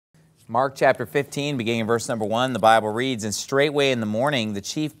Mark chapter 15, beginning in verse number 1, the Bible reads, "And straightway in the morning the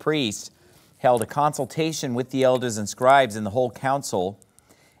chief priests held a consultation with the elders and scribes and the whole council,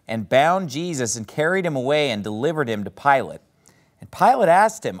 and bound Jesus and carried him away and delivered him to Pilate. And Pilate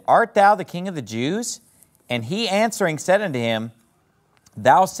asked him, Art thou the king of the Jews? And he answering said unto him,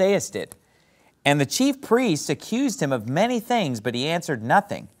 Thou sayest it. And the chief priests accused him of many things, but he answered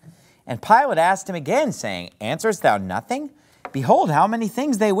nothing. And Pilate asked him again, saying, Answerest thou nothing? Behold, how many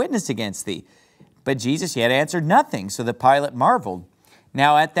things they witness against thee. But Jesus yet answered nothing, so that Pilate marveled.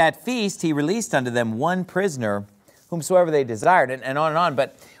 Now at that feast he released unto them one prisoner, whomsoever they desired," and on and on.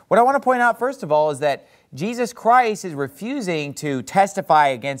 But what I want to point out first of all is that Jesus Christ is refusing to testify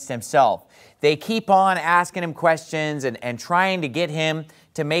against himself. They keep on asking him questions and trying to get him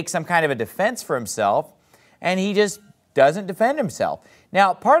to make some kind of a defense for himself, and he just doesn't defend himself.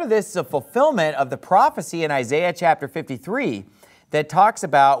 Now, part of this is a fulfillment of the prophecy in Isaiah chapter 53 that talks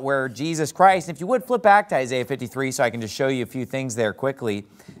about where Jesus Christ, if you would flip back to Isaiah 53 so I can just show you a few things there quickly.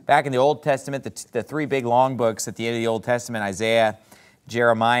 Back in the Old Testament, the three big long books at the end of the Old Testament, Isaiah,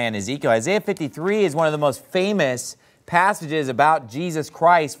 Jeremiah, and Ezekiel. Isaiah 53 is one of the most famous passages about Jesus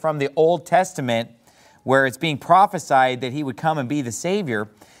Christ from the Old Testament, where it's being prophesied that he would come and be the Savior.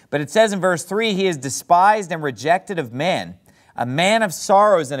 But it says in verse 3, "He is despised and rejected of men, a man of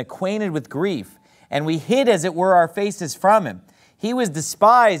sorrows and acquainted with grief. And we hid, as it were, our faces from him. He was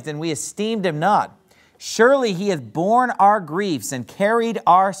despised, and we esteemed him not. Surely he hath borne our griefs and carried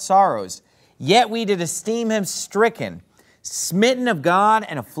our sorrows. Yet we did esteem him stricken, smitten of God,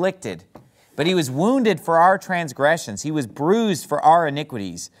 and afflicted. But he was wounded for our transgressions. He was bruised for our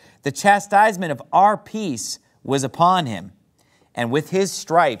iniquities. The chastisement of our peace was upon him. And with his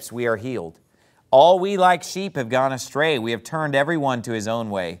stripes we are healed. All we like sheep have gone astray. We have turned every one to his own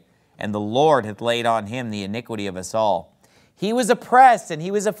way. And the Lord hath laid on him the iniquity of us all. He was oppressed and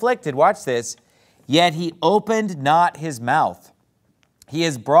he was afflicted." Watch this. "Yet he opened not his mouth. He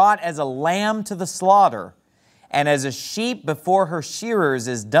is brought as a lamb to the slaughter, and as a sheep before her shearers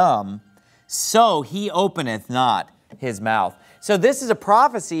is dumb, so he openeth not his mouth." So this is a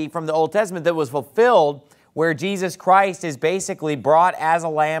prophecy from the Old Testament that was fulfilled, where Jesus Christ is basically brought as a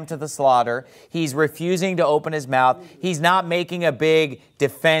lamb to the slaughter. He's refusing to open his mouth. He's not making a big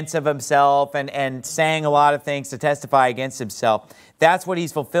defense of himself and saying a lot of things to testify against himself. That's what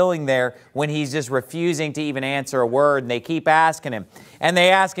he's fulfilling there when he's just refusing to even answer a word. And they keep asking him. And they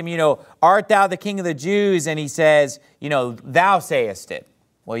ask him, "Art thou the king of the Jews?" And he says, "Thou sayest it."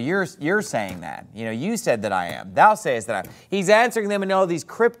 Well, you're saying that. You said that I am. Thou sayest that I am. He's answering them in all these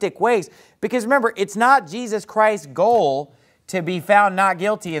cryptic ways. Because remember, it's not Jesus Christ's goal to be found not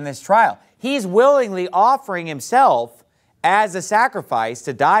guilty in this trial. He's willingly offering himself as a sacrifice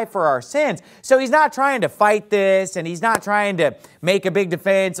to die for our sins. So he's not trying to fight this, and he's not trying to make a big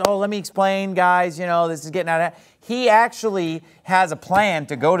defense. "Oh, let me explain, guys, this is getting out of hand." He actually has a plan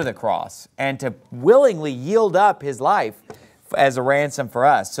to go to the cross and to willingly yield up his life as a ransom for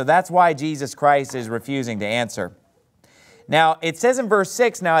us. So that's why Jesus Christ is refusing to answer. Now, it says in verse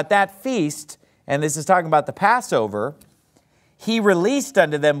 6, "Now at that feast," and this is talking about the Passover, "he released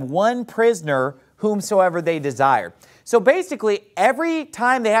unto them one prisoner whomsoever they desired." So basically, every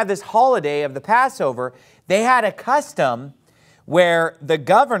time they had this holiday of the Passover, they had a custom where the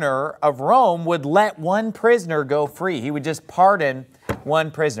governor of Rome would let one prisoner go free. He would just pardon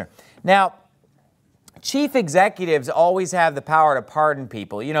one prisoner. Now, chief executives always have the power to pardon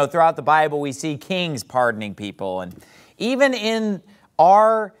people. Throughout the Bible, we see kings pardoning people. And even in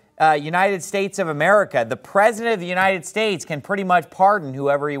our United States of America, the President of the United States can pretty much pardon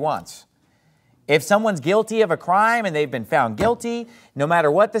whoever he wants. If someone's guilty of a crime and they've been found guilty, no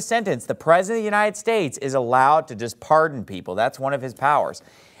matter what the sentence, the President of the United States is allowed to just pardon people. That's one of his powers.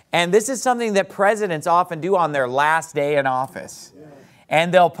 And this is something that presidents often do on their last day in office.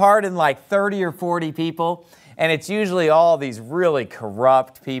 And they'll pardon like 30 or 40 people. And it's usually all these really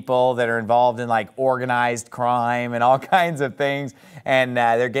corrupt people that are involved in like organized crime and all kinds of things. And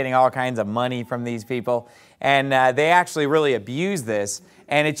they're getting all kinds of money from these people. And they actually really abuse this.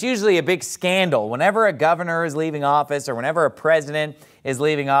 And it's usually a big scandal. Whenever a governor is leaving office or whenever a president is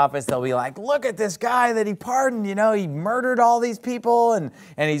leaving office, they'll be like, "Look at this guy that he pardoned. He murdered all these people and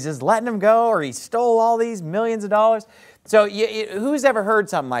he's just letting them go, or he stole all these millions of dollars." So who's ever heard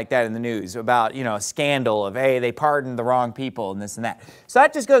something like that in the news about, a scandal of, hey, they pardoned the wrong people and this and that. So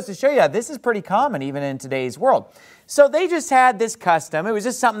that just goes to show you this is pretty common even in today's world. So they just had this custom. It was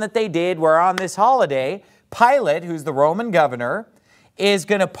just something that they did where on this holiday, Pilate, who's the Roman governor, is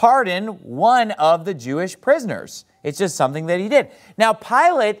going to pardon one of the Jewish prisoners. It's just something that he did. Now,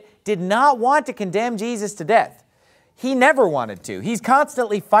 Pilate did not want to condemn Jesus to death. he never wanted to. He's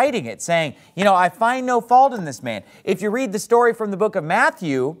constantly fighting it, saying, you know, I find no fault in this man. If you read the story from the book of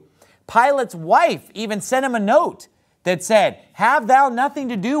Matthew, Pilate's wife even sent him a note that said, have thou nothing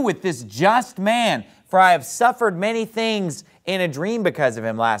to do with this just man, for I have suffered many things in a dream because of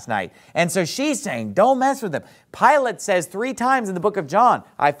him last night. And so she's saying, don't mess with him. Pilate says 3 times in the book of John,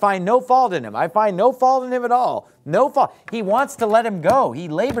 I find no fault in him. I find no fault in him at all. No fault. He wants to let him go. He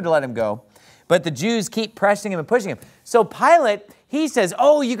labored to let him go. But the Jews keep pressing him and pushing him. So Pilate, he says,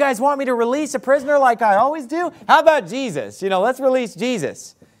 oh, you guys want me to release a prisoner like I always do? How about Jesus? You know, let's release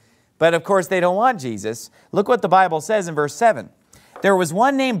Jesus. But of course, they don't want Jesus. Look what the Bible says in verse 7. There was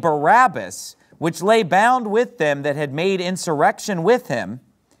one named Barabbas, which lay bound with them that had made insurrection with him,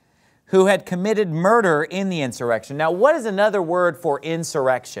 who had committed murder in the insurrection. Now, what is another word for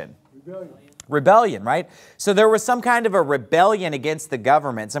insurrection? Rebellion. Rebellion, right? So there was some kind of a rebellion against the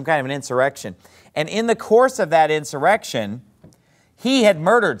government, some kind of an insurrection. And in the course of that insurrection, he had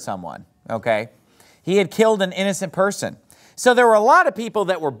murdered someone, okay? He had killed an innocent person. So there were a lot of people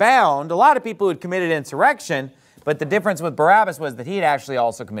that were bound, a lot of people who had committed insurrection, but the difference with Barabbas was that he had actually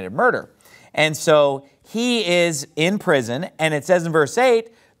also committed murder. And so he is in prison, and it says in verse 8,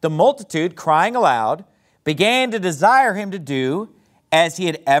 the multitude, crying aloud, began to desire him to do as he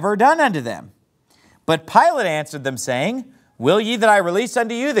had ever done unto them. But Pilate answered them, saying, will ye that I release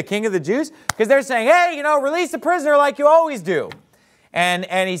unto you the King of the Jews? Because they're saying, hey, you know, release the prisoner like you always do.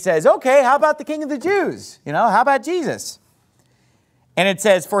 And he says, okay, how about the King of the Jews? You know, how about Jesus? And it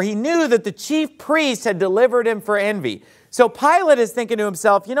says, for he knew that the chief priests had delivered him for envy. So Pilate is thinking to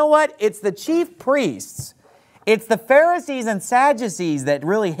himself, you know what? It's the chief priests. It's the Pharisees and Sadducees that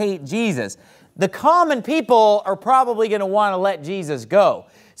really hate Jesus. The common people are probably going to want to let Jesus go.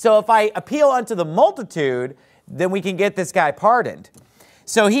 So if I appeal unto the multitude, then we can get this guy pardoned.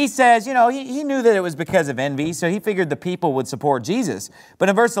 So he says, you know, he knew that it was because of envy, so he figured the people would support Jesus. But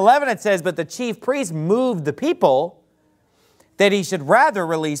in verse 11 it says, but the chief priests moved the people that he should rather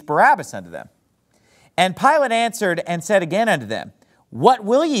release Barabbas unto them. And Pilate answered and said again unto them, what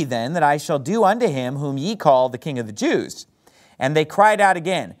will ye then that I shall do unto him whom ye call the King of the Jews? And they cried out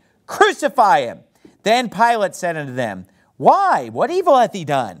again, crucify him. Then Pilate said unto them, why? What evil hath he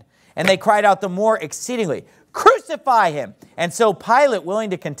done? And they cried out the more exceedingly, crucify him. And so Pilate, willing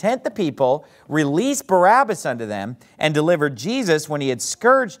to content the people, released Barabbas unto them and delivered Jesus when he had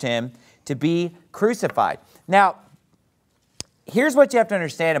scourged him to be crucified. Now, here's what you have to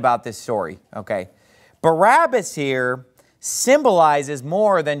understand about this story, okay? Barabbas here symbolizes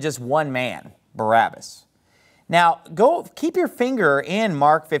more than just one man, Barabbas. Now, keep your finger in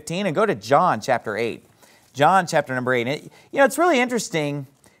Mark 15 and go to John chapter 8. John chapter number 8. You know, it's really interesting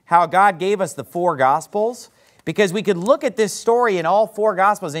how God gave us the 4 Gospels, because we could look at this story in all 4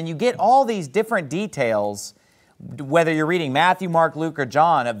 Gospels and you get all these different details, whether you're reading Matthew, Mark, Luke, or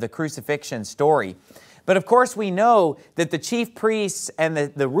John, of the crucifixion story. But of course we know that the chief priests and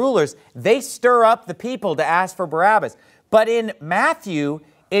the rulers, they stir up the people to ask for Barabbas. But in Matthew,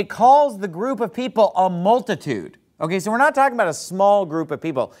 it calls the group of people a multitude. Okay, so we're not talking about a small group of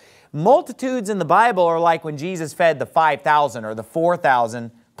people. Multitudes in the Bible are like when Jesus fed the 5,000 or the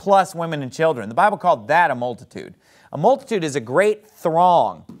 4,000 plus women and children. The Bible called that a multitude. A multitude is a great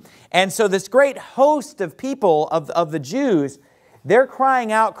throng. And so this great host of people, of the Jews, they're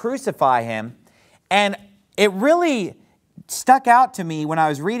crying out, crucify him. And it really stuck out to me when I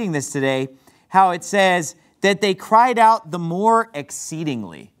was reading this today, how it says that they cried out the more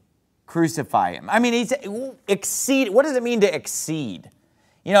exceedingly, crucify him. I mean, exceed. What does it mean to exceed?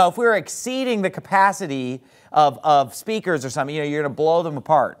 You know, if we're exceeding the capacity of speakers or something, you know, you're going to blow them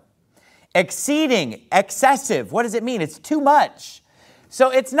apart. Exceeding, excessive, what does it mean? It's too much. So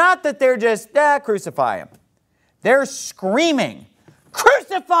it's not that they're just, crucify him. They're screaming,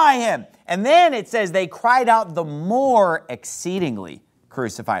 crucify him. And then it says they cried out the more exceedingly,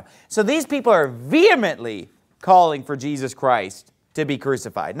 crucify him. So these people are vehemently calling for Jesus Christ to be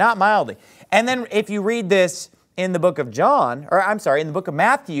crucified, not mildly. And then if you read this in the book of John, or I'm sorry, in the book of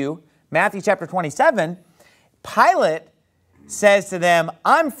Matthew, Matthew chapter 27, Pilate says to them,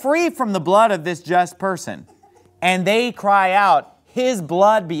 I'm free from the blood of this just person. And they cry out, his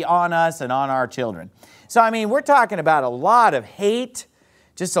blood be on us and on our children. So, I mean, we're talking about a lot of hate,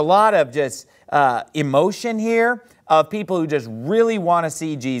 just a lot of just emotion here of people who just really want to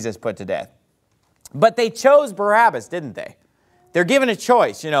see Jesus put to death. But they chose Barabbas, didn't they? They're given a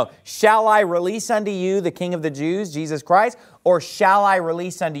choice, you know, shall I release unto you the King of the Jews, Jesus Christ, or shall I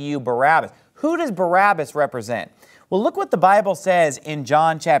release unto you Barabbas? Who does Barabbas represent? Well, look what the Bible says in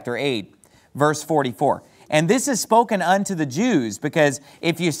John chapter 8, verse 44. And this is spoken unto the Jews, because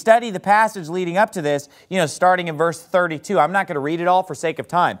if you study the passage leading up to this, starting in verse 32, I'm not going to read it all for sake of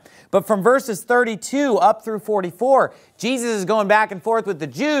time, but from verses 32 up through 44, Jesus is going back and forth with the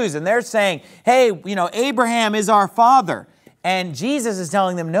Jews, and they're saying, hey, Abraham is our father. And Jesus is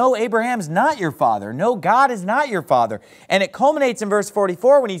telling them, no, Abraham's not your father. No, God is not your father. And it culminates in verse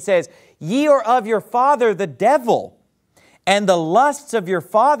 44 when he says, ye are of your father the devil, and the lusts of your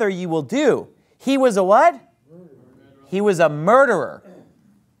father ye will do. He was a what? He was a murderer.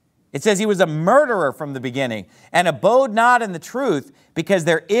 It says he was a murderer from the beginning, and abode not in the truth, because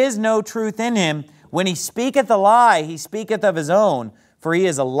there is no truth in him. When he speaketh a lie, he speaketh of his own, for he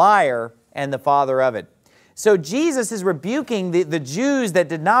is a liar and the father of it. So Jesus is rebuking the Jews that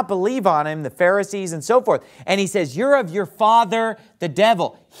did not believe on him, the Pharisees and so forth. And he says, you're of your father, the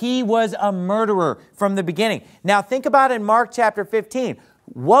devil. He was a murderer from the beginning. Now think about in Mark chapter 15.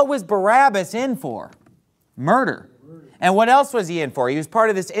 What was Barabbas in for? Murder. And what else was he in for? He was part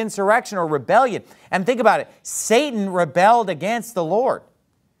of this insurrection or rebellion. And think about it. Satan rebelled against the Lord.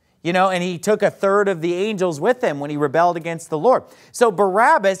 And he took a third of the angels with him when he rebelled against the Lord. So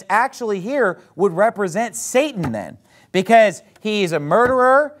Barabbas actually here would represent Satan then, because he's a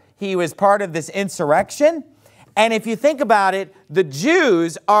murderer. He was part of this insurrection. And if you think about it, the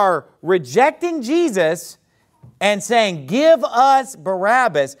Jews are rejecting Jesus and saying, give us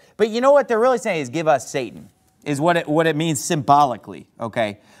Barabbas. But you know what they're really saying is give us Satan, is what it means symbolically,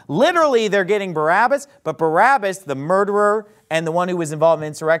 okay? Literally, they're getting Barabbas, but Barabbas, the murderer and the one who was involved in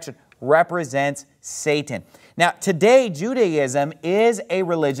insurrection, represents Satan. Now, today, Judaism is a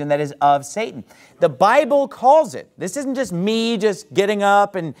religion that is of Satan. The Bible calls it. This isn't just me just getting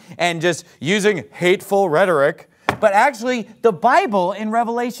up and just using hateful rhetoric. But actually, the Bible in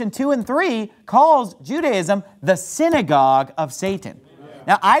Revelation 2 and 3 calls Judaism the synagogue of Satan.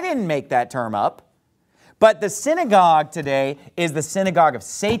 Now, I didn't make that term up, but the synagogue today is the synagogue of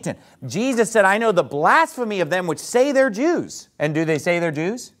Satan. Jesus said, I know the blasphemy of them which say they're Jews. And do they say they're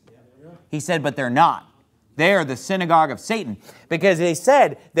Jews? He said, but they're not. They are the synagogue of Satan, because they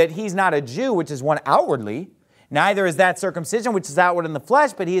said that he's not a Jew, which is one outwardly. Neither is that circumcision, which is outward in the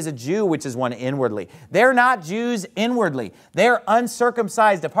flesh, but he is a Jew, which is one inwardly. They're not Jews inwardly. They're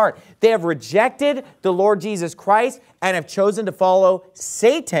uncircumcised of heart. They have rejected the Lord Jesus Christ and have chosen to follow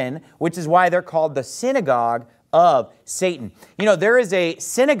Satan, which is why they're called the synagogue of Satan. There is a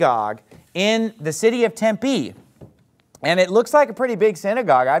synagogue in the city of Tempe, and it looks like a pretty big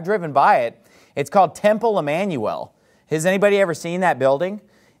synagogue. I've driven by it. It's called Temple Emmanuel. Has anybody ever seen that building?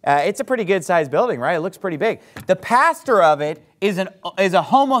 It's a pretty good-sized building, right? It looks pretty big. The pastor of it is a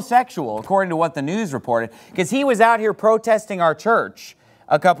homosexual, according to what the news reported, because he was out here protesting our church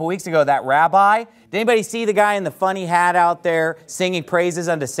a couple weeks ago, that rabbi. Did anybody see the guy in the funny hat out there singing praises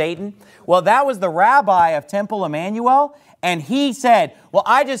unto Satan? Well, that was the rabbi of Temple Emmanuel, and he said, well,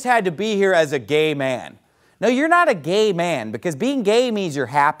 I just had to be here as a gay man. No, you're not a gay man, because being gay means you're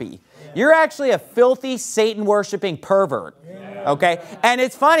happy. You're actually a filthy, Satan-worshiping pervert. Okay? And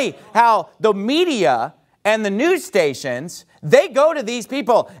it's funny how the media and the news stations, they go to these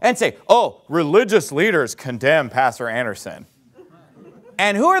people and say, oh, religious leaders condemn Pastor Anderson.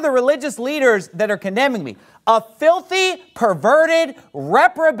 And who are the religious leaders that are condemning me? A filthy, perverted,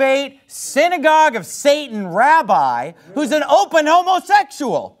 reprobate, synagogue of Satan rabbi who's an open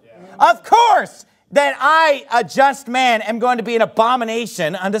homosexual. Of course that I, a just man, am going to be an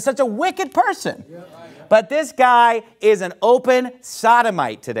abomination unto such a wicked person. But this guy is an open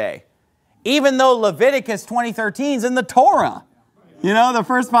sodomite today. Even though Leviticus 20:13 is in the Torah. The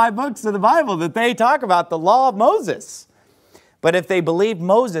first 5 books of the Bible that they talk about, the law of Moses. But if they believed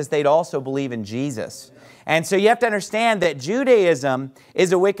Moses, they'd also believe in Jesus. And so you have to understand that Judaism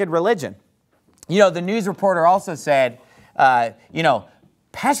is a wicked religion. The news reporter also said,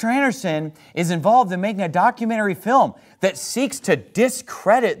 Pastor Anderson is involved in making a documentary film that seeks to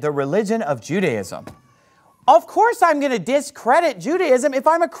discredit the religion of Judaism. Of course I'm going to discredit Judaism if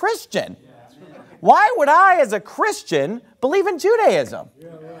I'm a Christian. Why would I, as a Christian, believe in Judaism?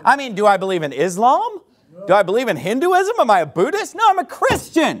 I mean, do I believe in Islam? Do I believe in Hinduism? Am I a Buddhist? No, I'm a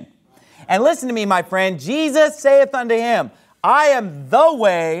Christian. And listen to me, my friend. Jesus saith unto him, I am the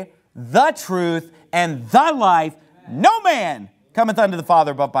way, the truth, and the life. No man cometh unto the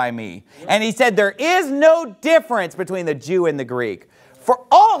Father but by me. And he said, there is no difference between the Jew and the Greek. For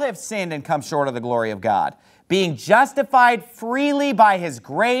all have sinned and come short of the glory of God, being justified freely by his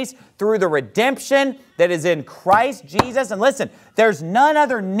grace through the redemption that is in Christ Jesus. And listen, there's none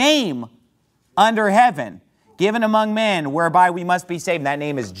other name under heaven given among men whereby we must be saved. And that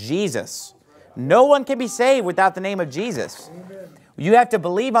name is Jesus. No one can be saved without the name of Jesus. You have to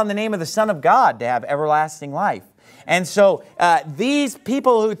believe on the name of the Son of God to have everlasting life. And so these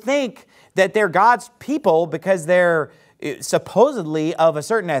people who think that they're God's people because they're supposedly of a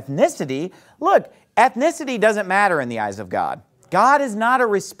certain ethnicity, look, ethnicity doesn't matter in the eyes of God. God is not a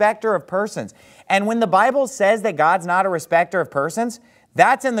respecter of persons. And when the Bible says that God's not a respecter of persons,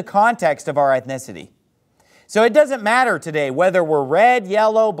 that's in the context of our ethnicity. So it doesn't matter today whether we're red,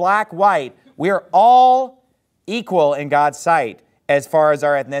 yellow, black, white. We're all equal in God's sight as far as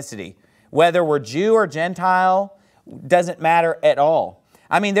our ethnicity. Whether we're Jew or Gentile, doesn't matter at all.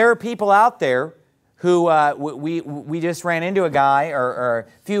 I mean, there are people out there who we just ran into a guy, or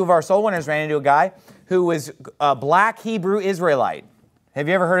a few of our soul winners ran into a guy who was a black Hebrew Israelite. Have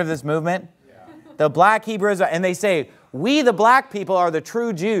you ever heard of this movement? Yeah. The black Hebrew Israelite. And they say, we the black people are the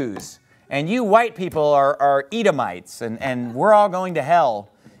true Jews, and you white people are Edomites, and we're all going to hell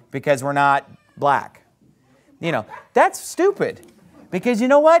because we're not black. You know, that's stupid. Because you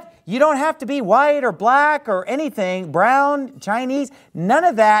know what? You don't have to be white or black or anything, brown, Chinese. None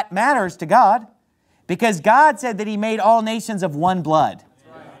of that matters to God. Because God said that He made all nations of one blood.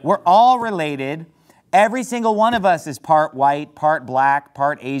 We're all related. Every single one of us is part white, part black,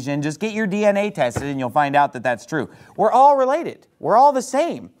 part Asian. Just get your DNA tested and you'll find out that that's true. We're all related. We're all the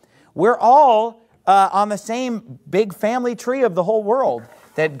same. We're all on the same big family tree of the whole world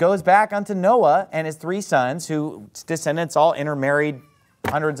that goes back unto Noah and his 3 sons, whose descendants all intermarried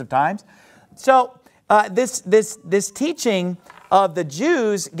hundreds of times. So this teaching of the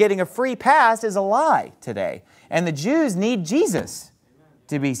Jews getting a free pass is a lie today. And the Jews need Jesus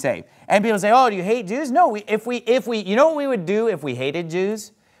to be saved. And people say, oh, do you hate Jews? No, if we, you know what we would do if we hated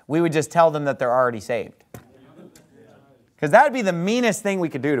Jews? We would just tell them that they're already saved. Because that would be the meanest thing we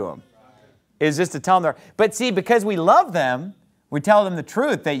could do to them, is just to tell them they're, but see, because we love them, we tell them the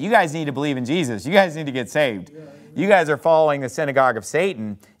truth that you guys need to believe in Jesus. You guys need to get saved. You guys are following the synagogue of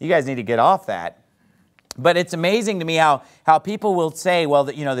Satan. You guys need to get off that. But it's amazing to me how people will say, well,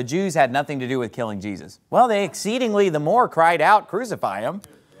 the Jews had nothing to do with killing Jesus. Well, they exceedingly the more cried out, crucify Him.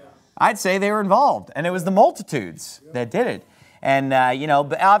 I'd say they were involved. And it was the multitudes that did it. And,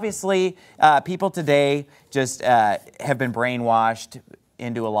 but obviously people today just have been brainwashed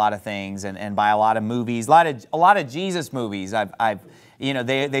into a lot of things and by a lot of movies, a lot of Jesus movies.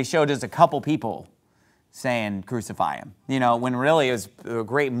 They showed just a couple people saying crucify Him, when really it was a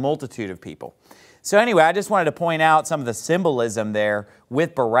great multitude of people. So anyway, I just wanted to point out some of the symbolism there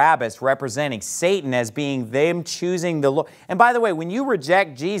with Barabbas representing Satan as being them choosing the Lord. And by the way, when you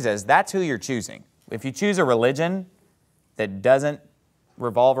reject Jesus, that's who you're choosing. If you choose a religion that doesn't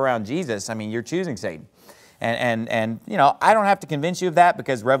revolve around Jesus, I mean, you're choosing Satan. And I don't have to convince you of that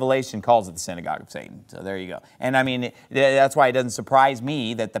because Revelation calls it the synagogue of Satan. So there you go. And I mean, that's why it doesn't surprise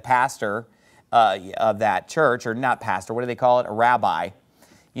me that the pastor of that church, or not pastor, what do they call it? A rabbi,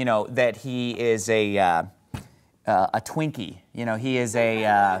 that he is a Twinkie. He is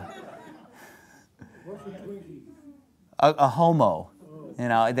a homo.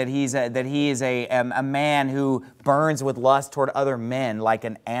 That he is a man who burns with lust toward other men like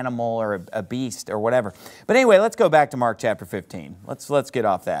an animal or a beast or whatever. But anyway, let's go back to Mark chapter 15. Let's get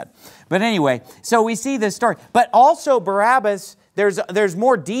off that. But anyway, so we see this story. But also Barabbas, there's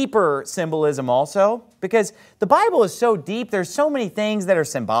more deeper symbolism also, because the Bible is so deep. There's so many things that are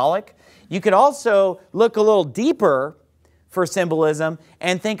symbolic. You could also look a little deeper for symbolism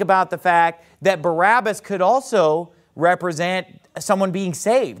and think about the fact that Barabbas could also represent someone being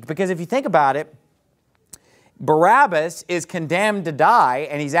saved. Because if you think about it, Barabbas is condemned to die,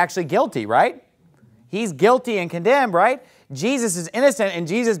 and he's actually guilty, right? He's guilty and condemned, right? Jesus is innocent, and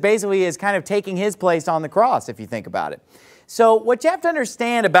Jesus basically is kind of taking his place on the cross, if you think about it. So what you have to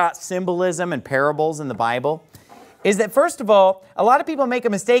understand about symbolism and parables in the Bible is that, first of all, a lot of people make a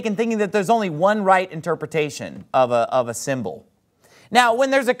mistake in thinking that there's only one right interpretation of a symbol. Now,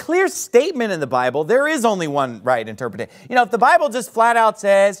 when there's a clear statement in the Bible, there is only one right interpretation. If the Bible just flat out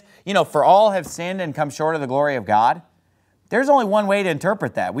says, for all have sinned and come short of the glory of God, there's only one way to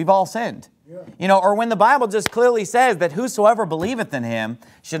interpret that. We've all sinned. Yeah. Or when the Bible just clearly says that whosoever believeth in Him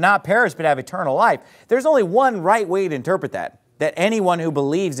should not perish but have eternal life, there's only one right way to interpret that anyone who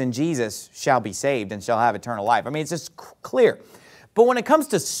believes in Jesus shall be saved and shall have eternal life. I mean, it's just clear. But when it comes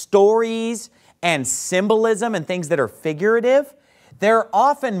to stories and symbolism and things that are figurative, there are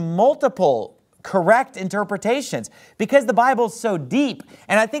often multiple correct interpretations because the Bible is so deep.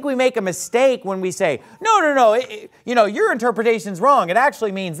 And I think we make a mistake when we say, no, your interpretation's wrong. It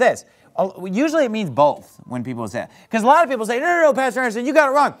actually means this. Usually it means both when people say that. Because a lot of people say, no, Pastor Anderson, you got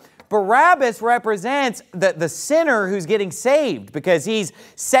it wrong. Barabbas represents the sinner who's getting saved because he's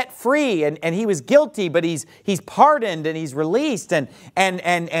set free and he was guilty, but he's pardoned and he's released and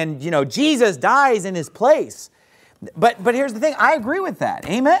you know, Jesus dies in his place. But here's the thing, I agree with that.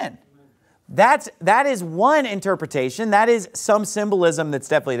 Amen. That is one interpretation. That is some symbolism that's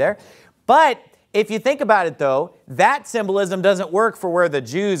definitely there. But if you think about it though, that symbolism doesn't work for where the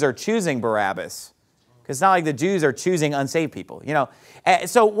Jews are choosing Barabbas. Because it's not like the Jews are choosing unsaved people, you know.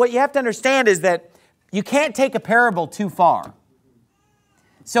 So what you have to understand is that you can't take a parable too far.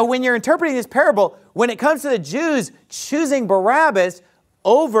 So when you're interpreting this parable, when it comes to the Jews choosing Barabbas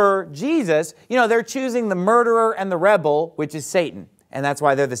over Jesus, you know, they're choosing the murderer and the rebel, which is Satan. And that's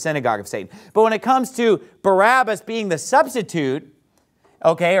why they're the synagogue of Satan. But when it comes to Barabbas being the substitute,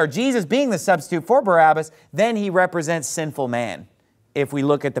 okay, or Jesus being the substitute for Barabbas, then he represents sinful man, if we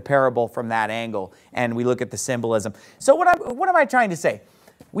look at the parable from that angle and we look at the symbolism. So what am I trying to say?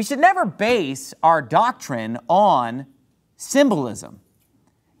 We should never base our doctrine on symbolism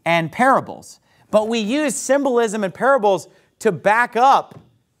and parables, but we use symbolism and parables to back up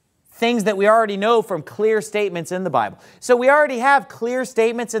things that we already know from clear statements in the Bible. So we already have clear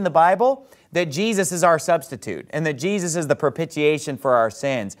statements in the Bible that Jesus is our substitute and that Jesus is the propitiation for our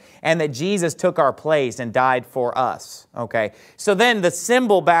sins and that Jesus took our place and died for us. Okay, so then the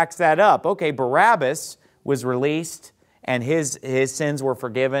symbol backs that up. Okay, Barabbas was released and his sins were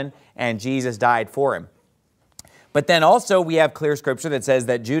forgiven and Jesus died for him. But then also we have clear scripture that says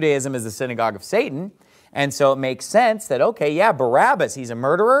that Judaism is the synagogue of Satan. And so it makes sense that, okay, yeah, Barabbas, he's a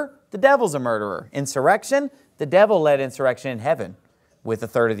murderer. The devil's a murderer. Insurrection, the devil led insurrection in heaven with a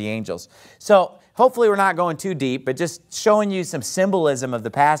third of the angels. So hopefully we're not going too deep, but just showing you some symbolism of the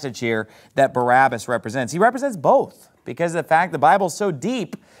passage here that Barabbas represents. He represents both because of the fact the Bible's so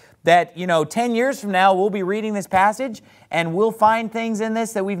deep that, you know, 10 years from now, we'll be reading this passage and we'll find things in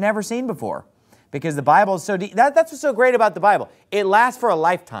this that we've never seen before because the Bible is so deep. That's what's so great about the Bible. It lasts for a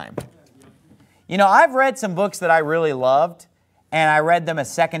lifetime. You know, I've read some books that I really loved, and I read them a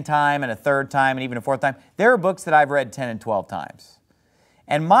second time and a third time and even a fourth time. There are books that I've read 10 and 12 times.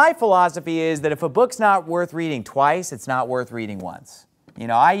 And my philosophy is that if a book's not worth reading twice, it's not worth reading once. You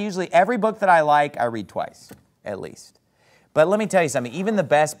know, every book that I like, I read twice, at least. But let me tell you something, even the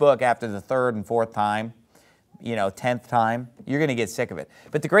best book after the third and fourth time, you know, 10th time, you're going to get sick of it.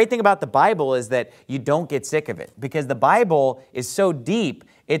 But the great thing about the Bible is that you don't get sick of it because the Bible is so deep,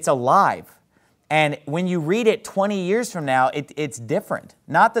 it's alive. And when you read it 20 years from now, it's different.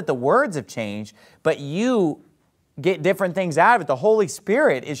 Not that the words have changed, but you get different things out of it. The Holy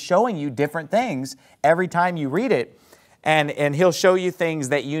Spirit is showing you different things every time you read it. And He'll show you things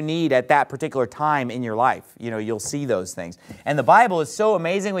that you need at that particular time in your life. You know, you'll see those things. And the Bible is so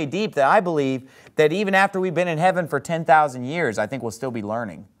amazingly deep that I believe that even after we've been in heaven for 10,000 years, I think we'll still be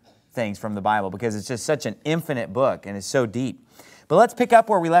learning things from the Bible because it's just such an infinite book and it's so deep. But let's pick up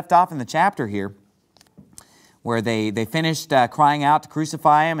where we left off in the chapter here, where they finished crying out to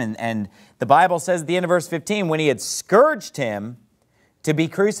crucify him. And the Bible says at the end of verse 15, when he had scourged him to be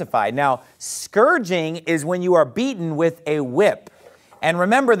crucified. Now, scourging is when you are beaten with a whip. And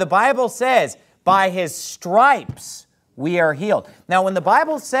remember, the Bible says, by his stripes we are healed. Now, when the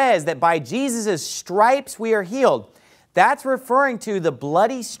Bible says that by Jesus' stripes we are healed, that's referring to the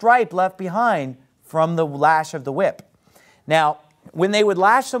bloody stripe left behind from the lash of the whip. Now, when they would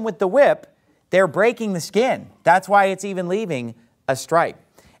lash them with the whip, they're breaking the skin. That's why it's even leaving a stripe.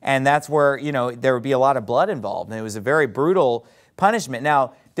 And that's where, you know, there would be a lot of blood involved. And it was a very brutal punishment.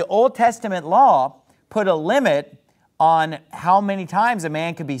 Now, the Old Testament law put a limit on how many times a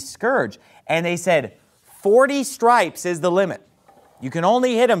man could be scourged. And they said 40 stripes is the limit. You can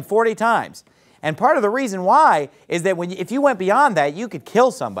only hit him 40 times. And part of the reason why is that if you went beyond that, you could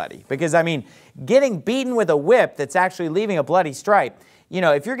kill somebody. Because, I mean, getting beaten with a whip that's actually leaving a bloody stripe, you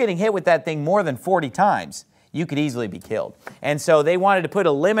know, if you're getting hit with that thing more than 40 times, you could easily be killed. And so they wanted to put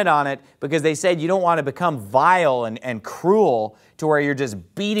a limit on it because they said you don't want to become vile and cruel to where you're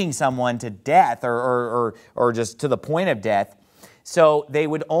just beating someone to death or just to the point of death. So they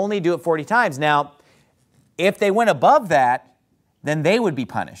would only do it 40 times. Now, if they went above that, then they would be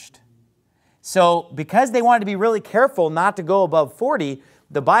punished. So because they wanted to be really careful not to go above 40,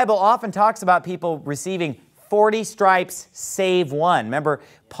 the Bible often talks about people receiving 40 stripes save one. Remember,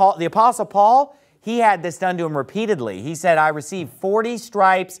 the Apostle Paul, he had this done to him repeatedly. He said, I received 40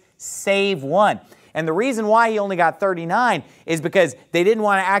 stripes save one. And the reason why he only got 39 is because they didn't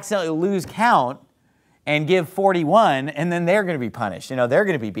want to accidentally lose count and give 41, and then they're going to be punished. You know, they're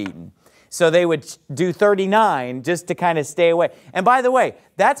going to be beaten. So they would do 39 just to kind of stay away. And by the way,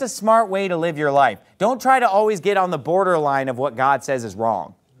 that's a smart way to live your life. Don't try to always get on the borderline of what God says is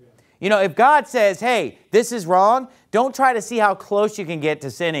wrong. You know, if God says, hey, this is wrong, don't try to see how close you can get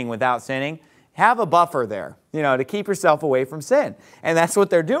to sinning without sinning. Have a buffer there, you know, to keep yourself away from sin. And that's what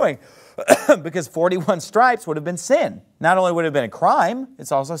they're doing because 41 stripes would have been sin. Not only would it have been a crime,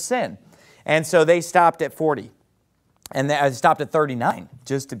 it's also sin. And so they stopped at 40. And they stopped at 39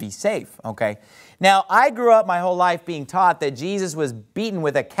 just to be safe, okay? Now, I grew up my whole life being taught that Jesus was beaten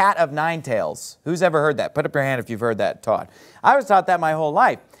with a cat of nine tails. Who's ever heard that? Put up your hand if you've heard that taught. I was taught that my whole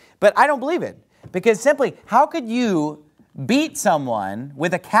life, but I don't believe it. Because simply, how could you beat someone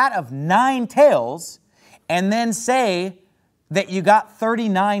with a cat of nine tails and then say that you got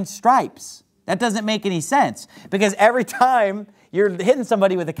 39 stripes? That doesn't make any sense. Because every time you're hitting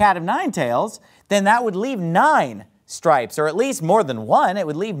somebody with a cat of nine tails, then that would leave 9 stripes, or at least more than one. It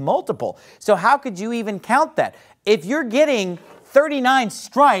would leave multiple. So how could you even count that? If you're getting 39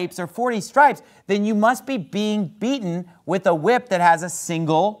 stripes or 40 stripes, then you must be being beaten with a whip that has a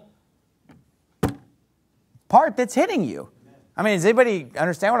single part that's hitting you. I mean, does anybody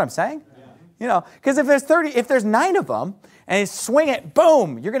understand what I'm saying? You know, because if there's 9 of them and you swing it,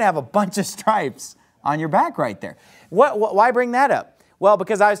 boom, you're going to have a bunch of stripes on your back right there. Why bring that up? Well,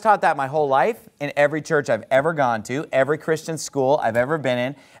 because I was taught that my whole life in every church I've ever gone to, every Christian school I've ever been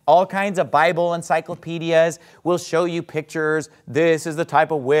in. All kinds of Bible encyclopedias will show you pictures. This is the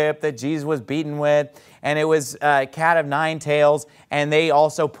type of whip that Jesus was beaten with. And it was a cat of 9 tails. And they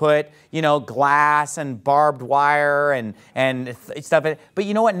also put, you know, glass and barbed wire and stuff. But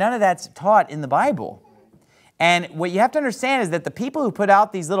you know what? None of that's taught in the Bible. And what you have to understand is that the people who put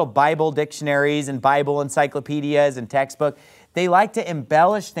out these little Bible dictionaries and Bible encyclopedias and textbooks, they like to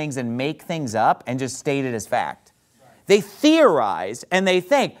embellish things and make things up and just state it as fact. They theorize and they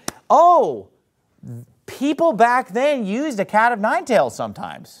think, oh, people back then used a cat of 9 tails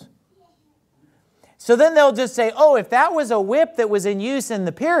sometimes. So then they'll just say, oh, if that was a whip that was in use in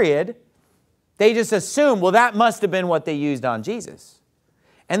the period, they just assume, well, that must have been what they used on Jesus.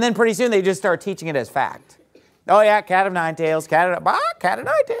 And then pretty soon they just start teaching it as fact. Oh yeah, cat of 9 tails, cat of 9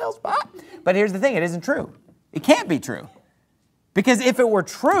 tails. Bah. But here's the thing, it isn't true. It can't be true. Because if it were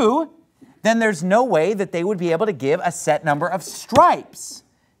true, then there's no way that they would be able to give a set number of stripes.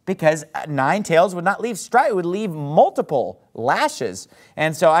 Because 9 tails would not leave stripes, it would leave multiple lashes.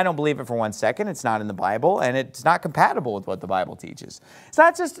 And so I don't believe it for 1 second. It's not in the Bible, and it's not compatible with what the Bible teaches. So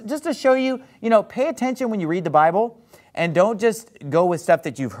that's just to show you, you know, pay attention when you read the Bible, and don't just go with stuff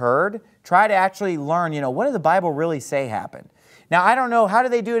that you've heard. Try to actually learn, you know, what does the Bible really say happened? Now, I don't know, how do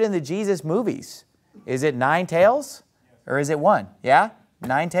they do it in the Jesus movies? Is it 9 tails? Or is it 1? Yeah?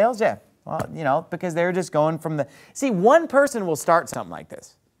 9 tails? Yeah. Well, you know, because they're just going from the... See, one person will start something like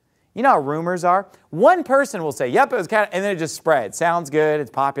this. You know how rumors are? One person will say, yep, it was cat, and then it just spreads. Sounds good,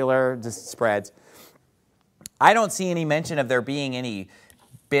 it's popular, just spreads. I don't see any mention of there being any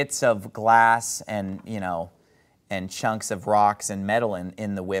bits of glass and, you know, and chunks of rocks and metal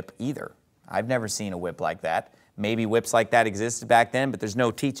in the whip either. I've never seen a whip like that. Maybe whips like that existed back then, but there's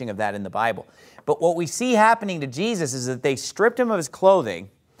no teaching of that in the Bible. But what we see happening to Jesus is that they stripped him of his clothing,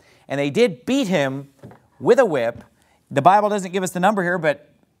 and they did beat him with a whip. The Bible doesn't give us the number here, but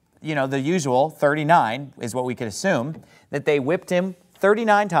you know, the usual 39 is what we could assume, that they whipped him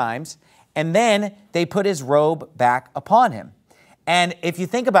 39 times, and then they put his robe back upon him. And if you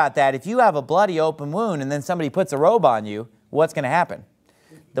think about that, if you have a bloody open wound and then somebody puts a robe on you, what's going to happen?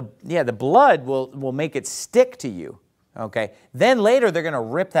 The blood will make it stick to you. Okay. Then later they're going to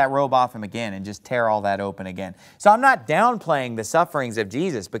rip that robe off him again and just tear all that open again. So I'm not downplaying the sufferings of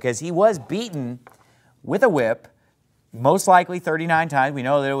Jesus, because he was beaten with a whip, most likely 39 times. We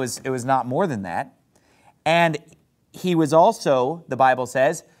know that it was not more than that. And he was also, the Bible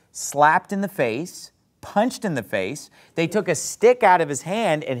says, slapped in the face, punched in the face. They took a stick out of his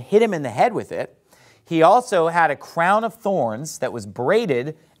hand and hit him in the head with it. He also had a crown of thorns that was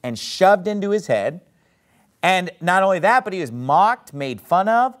braided and shoved into his head. And not only that, but he was mocked, made fun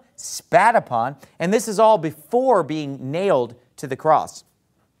of, spat upon. And this is all before being nailed to the cross.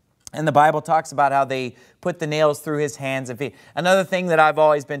 And the Bible talks about how they put the nails through his hands and feet. Another thing that I've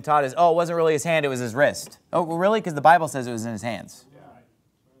always been taught is, oh, it wasn't really his hand, it was his wrist. Oh, well, really? Because the Bible says it was in his hands.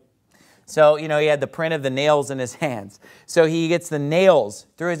 So, you know, he had the print of the nails in his hands. So he gets the nails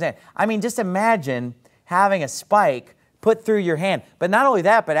through his hand. I mean, just imagine having a spike put through your hand. But not only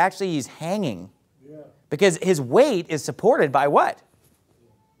that, but actually he's hanging. Because his weight is supported by what?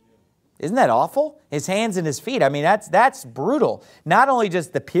 Isn't that awful? His hands and his feet. I mean, that's brutal. Not only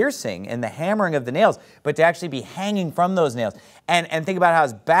just the piercing and the hammering of the nails, but to actually be hanging from those nails. And think about how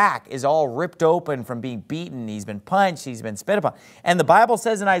his back is all ripped open from being beaten. He's been punched. He's been spit upon. And the Bible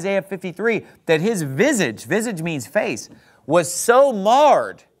says in Isaiah 53 that his visage means face, was so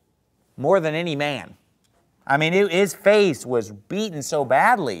marred more than any man. I mean, his face was beaten so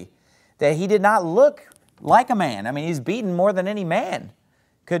badly that he did not look like a man. I mean, he's beaten more than any man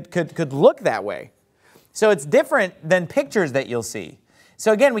could look that way. So it's different than pictures that you'll see.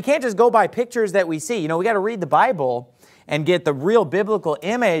 So again, we can't just go by pictures that we see. You know, we got to read the Bible and get the real biblical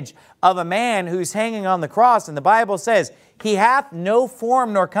image of a man who's hanging on the cross. And the Bible says, he hath no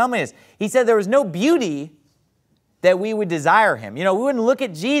form nor comeliness. He said there was no beauty that we would desire him. You know, we wouldn't look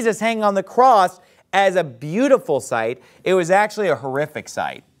at Jesus hanging on the cross as a beautiful sight. It was actually a horrific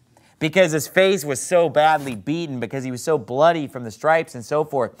sight because his face was so badly beaten, because he was so bloody from the stripes and so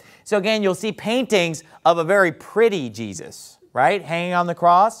forth. So again, you'll see paintings of a very pretty Jesus, right, hanging on the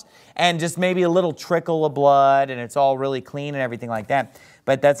cross, and just maybe a little trickle of blood, and it's all really clean and everything like that.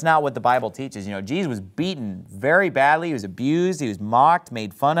 But that's not what the Bible teaches. You know, Jesus was beaten very badly. He was abused. He was mocked,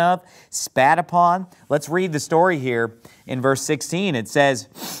 made fun of, spat upon. Let's read the story here in verse 16. It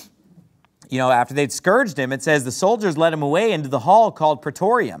says, you know, after they'd scourged him, it says, the soldiers led him away into the hall called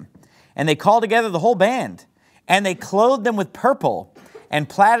Praetorium, and they called together the whole band, and they clothed them with purple and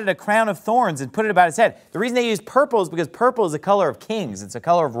platted a crown of thorns and put it about his head. The reason they used purple is because purple is the color of kings. It's a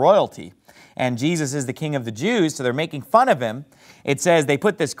color of royalty. And Jesus is the King of the Jews, so they're making fun of him. It says they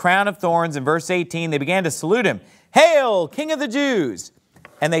put this crown of thorns in verse 18. They began to salute him. Hail, King of the Jews!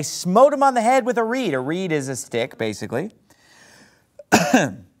 And they smote him on the head with a reed. A reed is a stick, basically.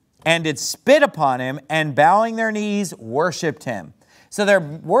 And did spit upon him, and bowing their knees, worshipped him. So they're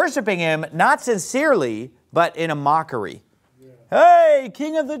worshiping him, not sincerely, but in a mockery. Hey,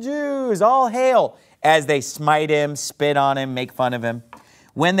 King of the Jews, all hail, as they smite him, spit on him, make fun of him.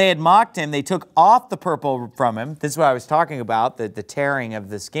 When they had mocked him, they took off the purple from him. This is what I was talking about, the tearing of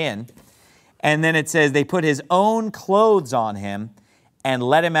the skin. And then it says they put his own clothes on him and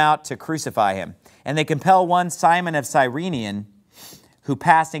led him out to crucify him. And they compel one Simon of Cyrene, who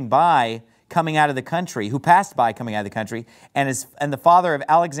passed by coming out of the country, and the father of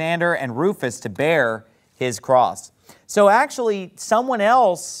Alexander and Rufus, to bear his cross. So actually, someone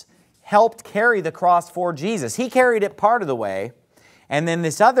else helped carry the cross for Jesus. He carried it part of the way, and then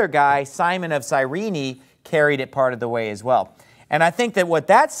this other guy, Simon of Cyrene, carried it part of the way as well. And I think that what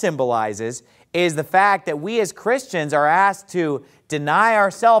that symbolizes is the fact that we as Christians are asked to deny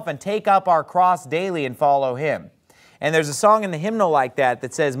ourselves and take up our cross daily and follow him. And there's a song in the hymnal like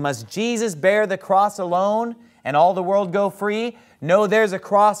that says, must Jesus bear the cross alone and all the world go free? No, there's a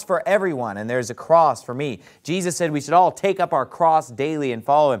cross for everyone, and there's a cross for me. Jesus said we should all take up our cross daily and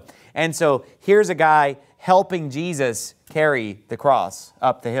follow him. And so here's a guy helping Jesus carry the cross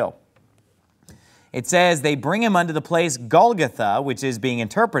up the hill. It says, they bring him unto the place Golgotha, which is being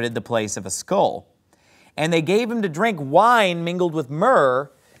interpreted the place of a skull. And they gave him to drink wine mingled with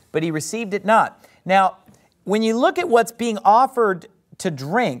myrrh, but he received it not. Now, when you look at what's being offered to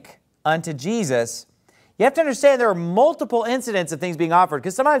drink unto Jesus, you have to understand there are multiple incidents of things being offered,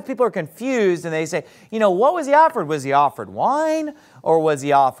 because sometimes people are confused and they say, you know, what was he offered? Was he offered wine, or was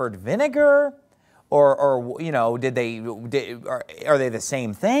he offered vinegar? Or you know, are they the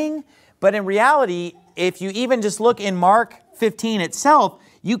same thing? But in reality, if you even just look in Mark 15 itself,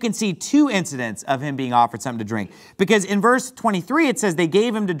 you can see two incidents of him being offered something to drink. Because in verse 23, it says they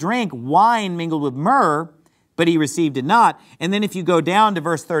gave him to drink wine mingled with myrrh, but he received it not. And then if you go down to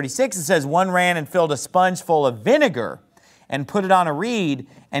verse 36, it says, one ran and filled a sponge full of vinegar and put it on a reed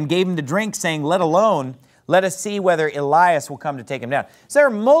and gave him to drink, saying, let alone, let us see whether Elias will come to take him down. So there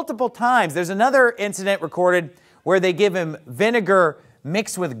are multiple times. There's another incident recorded where they give him vinegar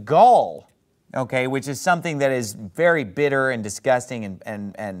mixed with gall, okay, which is something that is very bitter and disgusting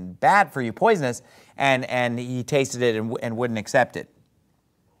and bad for you, poisonous, and he tasted it and wouldn't accept it.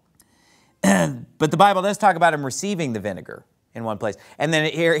 But the Bible does talk about him receiving the vinegar in one place. And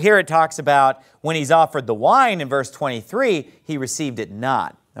then here it talks about when he's offered the wine in verse 23, he received it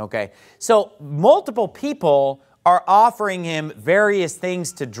not. Okay, so multiple people are offering him various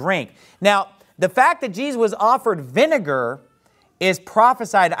things to drink. Now, the fact that Jesus was offered vinegar is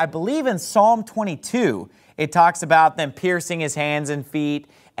prophesied, I believe, in Psalm 22. It talks about them piercing his hands and feet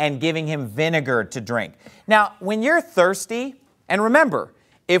and giving him vinegar to drink. Now, when you're thirsty, and remember,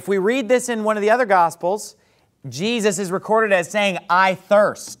 if we read this in one of the other Gospels, Jesus is recorded as saying, I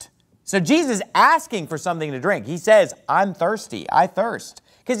thirst. So Jesus is asking for something to drink. He says, I'm thirsty, I thirst.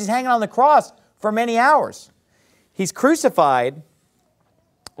 Because he's hanging on the cross for many hours. He's crucified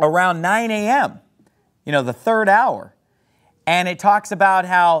around 9 a.m., you know, the third hour. And it talks about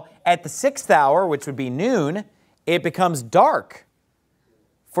how at the 6th hour, which would be noon, it becomes dark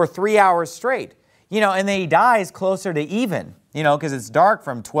for 3 hours straight. You know, and then he dies closer to even, you know, because it's dark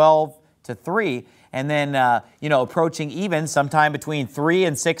from 12 to 3. And then, you know, approaching even sometime between 3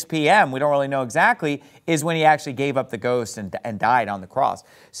 and 6 p.m., we don't really know exactly, is when he actually gave up the ghost and died on the cross.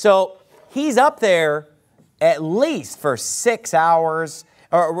 So he's up there at least for 6 hours.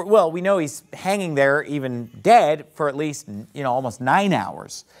 Or, well, we know he's hanging there even dead for at least, you know, almost 9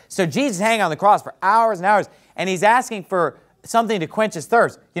 hours. So Jesus is hanging on the cross for hours and hours, and he's asking for something to quench his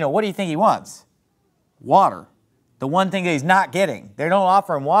thirst. You know, what do you think he wants? Water. The one thing that he's not getting. They don't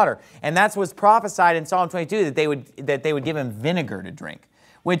offer him water. And that's what's prophesied in Psalm 22, that they would give him vinegar to drink,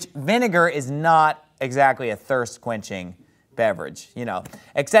 which vinegar is not exactly a thirst-quenching beverage, you know,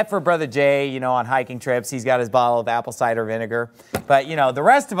 except for Brother Jay, you know, on hiking trips. He's got his bottle of apple cider vinegar. But, you know, the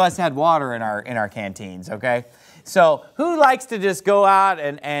rest of us had water in our canteens, okay? So who likes to just go out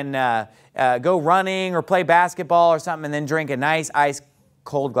and go running or play basketball or something and then drink a nice ice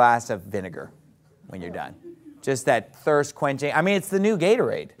cold glass of vinegar when you're done? Just that thirst quenching. I mean, it's the new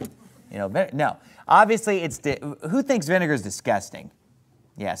Gatorade. You know, no. Obviously, who thinks vinegar is disgusting?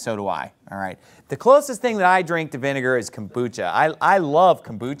 Yeah, so do I. All right. The closest thing that I drink to vinegar is kombucha. I love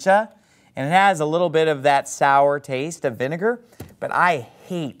kombucha, and it has a little bit of that sour taste of vinegar, but I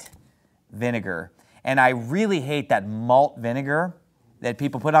hate vinegar. And I really hate that malt vinegar that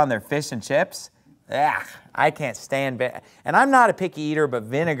people put on their fish and chips. Ugh, I can't stand it. And I'm not a picky eater, but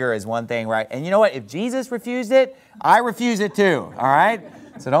vinegar is one thing, right? And you know what? If Jesus refused it, I refuse it too, all right?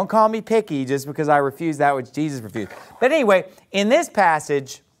 So don't call me picky just because I refuse that which Jesus refused. But anyway, in this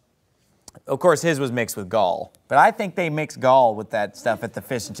passage, of course, his was mixed with gall. But I think they mix gall with that stuff at the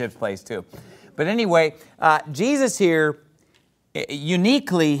fish and chips place too. But anyway, Jesus here,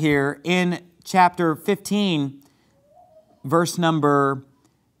 uniquely here in chapter 15, verse number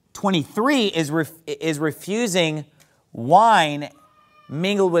 23 is refusing wine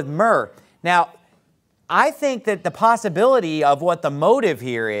mingled with myrrh. Now, I think that the possibility of what the motive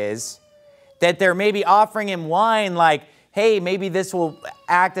here is, that they're maybe offering him wine like, hey, maybe this will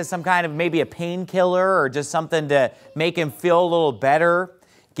act as some kind of maybe a painkiller or just something to make him feel a little better,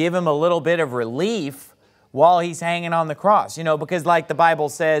 give him a little bit of relief while he's hanging on the cross. You know, because like the Bible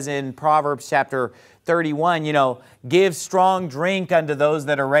says in Proverbs chapter 31, you know, give strong drink unto those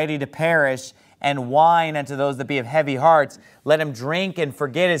that are ready to perish, and wine unto those that be of heavy hearts. Let him drink and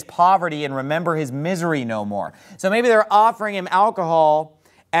forget his poverty and remember his misery no more. So maybe they're offering him alcohol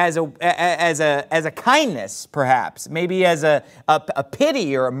as a kindness, perhaps. Maybe as a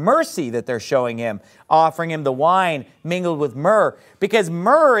pity or a mercy that they're showing him, offering him the wine mingled with myrrh. Because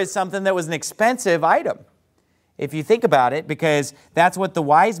myrrh is something that was an expensive item, if you think about it, because that's what the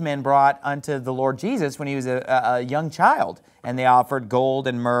wise men brought unto the Lord Jesus when he was a young child. And they offered gold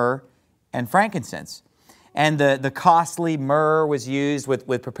and myrrh and frankincense. And the costly myrrh was used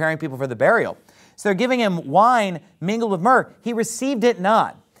with preparing people for the burial. So they're giving him wine mingled with myrrh. He received it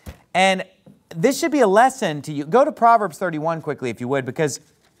not. And this should be a lesson to you. Go to Proverbs 31 quickly, if you would, because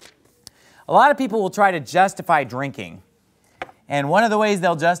a lot of people will try to justify drinking. And one of the ways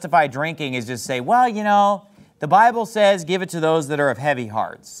they'll justify drinking is just say, well, you know, the Bible says give it to those that are of heavy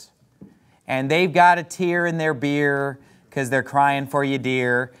hearts. And they've got a tear in their beer because they're crying for you,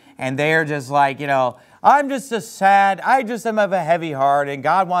 dear. And they're just like, you know, I'm just so sad. I just am of a heavy heart, and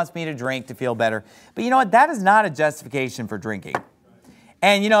God wants me to drink to feel better. But you know what? That is not a justification for drinking.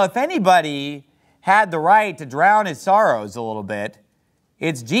 And you know, if anybody had the right to drown his sorrows a little bit,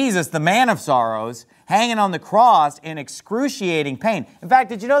 it's Jesus, the man of sorrows, hanging on the cross in excruciating pain. In fact,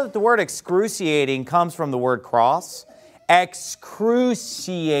 did you know that the word excruciating comes from the word cross?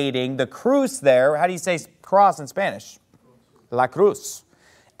 Excruciating, the cruz there, how do you say cross in Spanish? La cruz.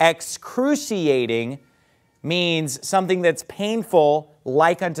 Excruciating means something that's painful,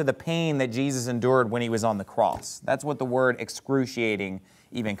 like unto the pain that Jesus endured when he was on the cross. That's what the word excruciating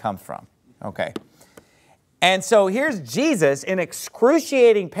even comes from. Okay. And so here's Jesus in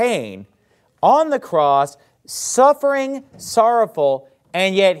excruciating pain on the cross, suffering, sorrowful,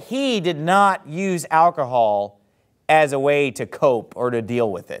 and yet he did not use alcohol as a way to cope or to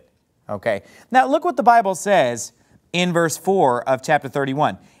deal with it. Okay. Now look what the Bible says in verse 4 of chapter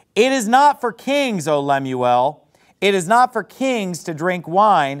 31. It is not for kings, O Lemuel, it is not for kings to drink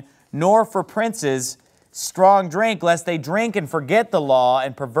wine, nor for princes strong drink, lest they drink and forget the law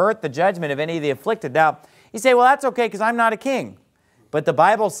and pervert the judgment of any of the afflicted. Now, you say, well, that's okay because I'm not a king. But the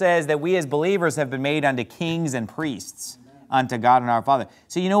Bible says that we as believers have been made unto kings and priests, unto God and our Father.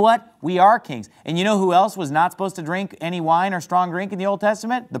 So you know what? We are kings. And you know who else was not supposed to drink any wine or strong drink in the Old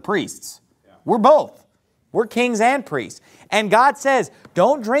Testament? The priests. Yeah. We're both. We're kings and priests. And God says,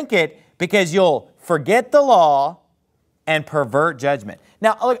 don't drink it because you'll forget the law and pervert judgment.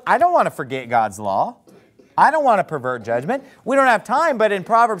 Now, look, I don't want to forget God's law. I don't want to pervert judgment. We don't have time, but in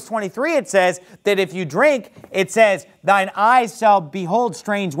Proverbs 23 it says that if you drink, it says, thine eyes shall behold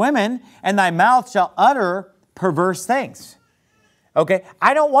strange women, and thy mouth shall utter perverse things. Okay?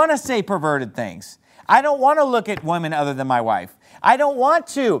 I don't want to say perverted things. I don't want to look at women other than my wife. I don't want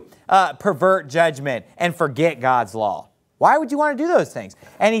to pervert judgment and forget God's law. Why would you want to do those things?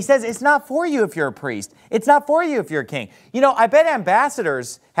 And he says it's not for you if you're a priest. It's not for you if you're a king. You know, I bet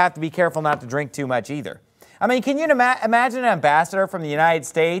ambassadors have to be careful not to drink too much either. I mean, can you imagine an ambassador from the United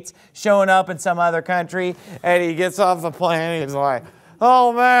States showing up in some other country and he gets off the plane and he's like,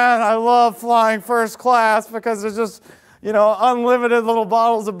 oh man, I love flying first class because there's just, you know, unlimited little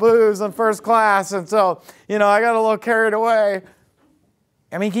bottles of booze in first class. And so, you know, I got a little carried away.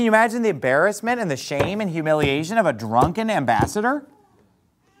 I mean, can you imagine the embarrassment and the shame and humiliation of a drunken ambassador?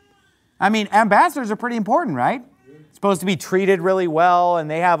 I mean, ambassadors are pretty important, right? Supposed to be treated really well,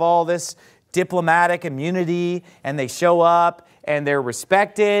 and they have all this diplomatic immunity, and they show up, and they're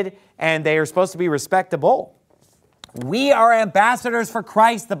respected, and they are supposed to be respectable. We are ambassadors for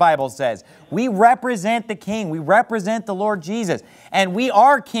Christ, the Bible says. We represent the King. We represent the Lord Jesus. And we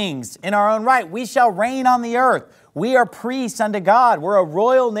are kings in our own right. We shall reign on the earth. We are priests unto God. We're a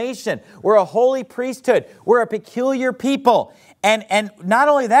royal nation. We're a holy priesthood. We're a peculiar people. And not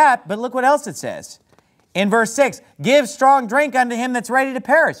only that, but look what else it says. In verse 6, give strong drink unto him that's ready to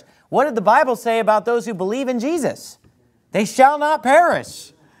perish. What did the Bible say about those who believe in Jesus? They shall not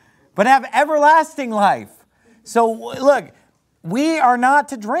perish, but have everlasting life. So look, we are not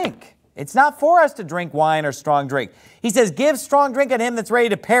to drink. It's not for us to drink wine or strong drink. He says, give strong drink unto him that's ready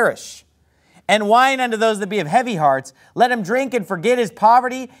to perish, and wine unto those that be of heavy hearts. Let him drink and forget his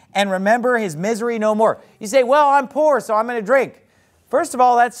poverty and remember his misery no more. You say, well, I'm poor, so I'm going to drink. First of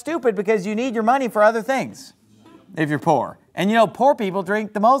all, that's stupid because you need your money for other things if you're poor. And you know, poor people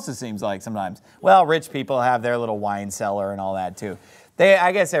drink the most, it seems like sometimes. Well, rich people have their little wine cellar and all that too.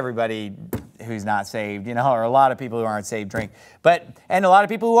 I guess everybody who's not saved, you know, or a lot of people who aren't saved drink. And a lot of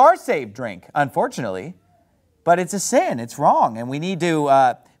people who are saved drink, unfortunately. But it's a sin. It's wrong. And we need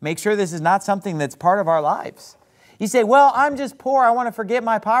to make sure this is not something that's part of our lives. You say, well, I'm just poor. I want to forget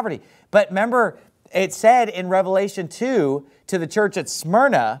my poverty. But remember, it said in Revelation 2 to the church at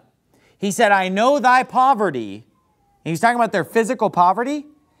Smyrna, he said, I know thy poverty. And he was talking about their physical poverty.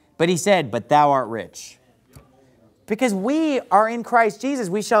 But he said, but thou art rich. Because we are in Christ Jesus,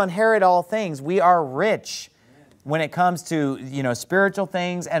 we shall inherit all things. We are rich when it comes to, you know, spiritual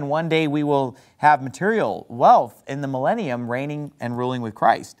things, and one day we will have material wealth in the millennium, reigning and ruling with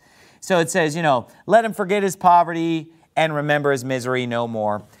Christ. So it says, you know, let him forget his poverty and remember his misery no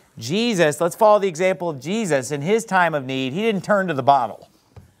more. Jesus, let's follow the example of Jesus. In his time of need, he didn't turn to the bottle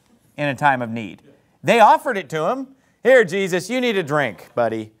in a time of need. They offered it to him. Here, Jesus, you need a drink,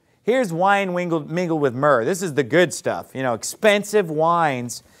 buddy. Here's wine mingled with myrrh. This is the good stuff, you know, expensive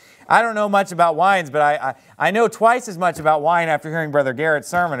wines. I don't know much about wines, but I know twice as much about wine after hearing Brother Garrett's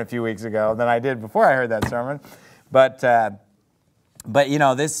sermon a few weeks ago than I did before I heard that sermon. But you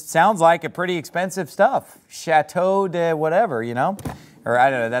know, this sounds like a pretty expensive stuff. Chateau de whatever, you know? Or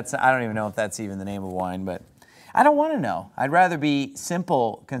I don't know, I don't even know if that's even the name of wine, but I don't want to know. I'd rather be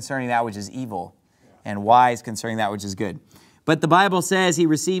simple concerning that which is evil and wise concerning that which is good. But the Bible says he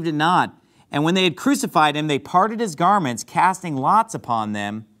received it not. And when they had crucified him, they parted his garments, casting lots upon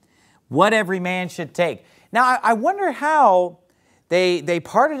them, what every man should take. Now, I wonder how they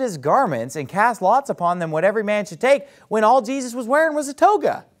parted his garments and cast lots upon them, what every man should take, when all Jesus was wearing was a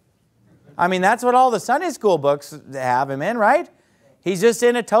toga. I mean, that's what all the Sunday school books have him in, right? He's just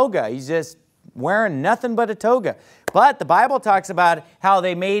in a toga. He's just wearing nothing but a toga. But the Bible talks about how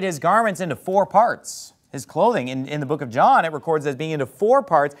they made his garments into 4 parts. His clothing, in the book of John, it records as being into 4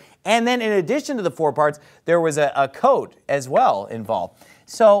 parts. And then in addition to the 4 parts, there was a coat as well involved.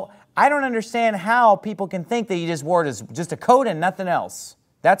 So I don't understand how people can think that he just wore just a coat and nothing else.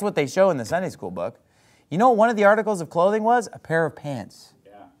 That's what they show in the Sunday school book. You know what one of the articles of clothing was? A pair of pants.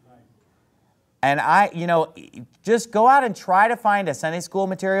 Yeah. And you know, just go out and try to find a Sunday school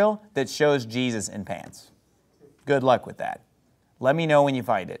material that shows Jesus in pants. Good luck with that. Let me know when you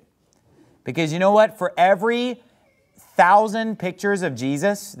find it. Because you know what? For every 1,000 pictures of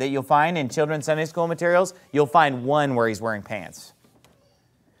Jesus that you'll find in children's Sunday school materials, you'll find one where he's wearing pants.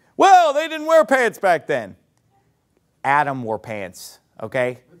 Well, they didn't wear pants back then. Adam wore pants,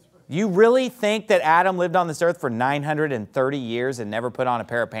 okay? You really think that Adam lived on this earth for 930 years and never put on a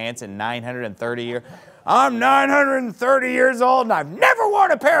pair of pants in 930 years? I'm 930 years old and I've never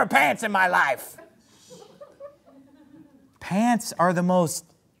worn a pair of pants in my life. Pants are the most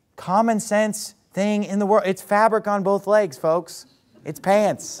common sense thing in the world. It's fabric on both legs, folks. It's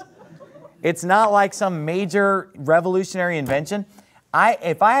pants. It's not like some major revolutionary invention.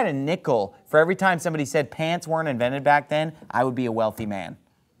 If I had a nickel for every time somebody said pants weren't invented back then, I would be a wealthy man.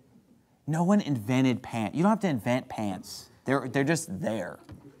 No one invented pants. You don't have to invent pants. They're just there.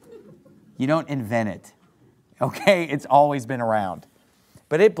 You don't invent it. Okay? It's always been around.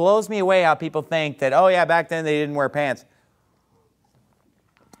 But it blows me away how people think that, oh yeah, back then they didn't wear pants.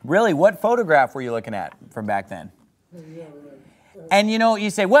 Really, what photograph were you looking at from back then? And you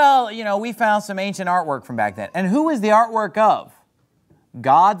say, well, we found some ancient artwork from back then. And who is the artwork of?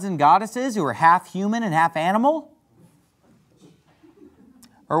 Gods and goddesses who are half human and half animal?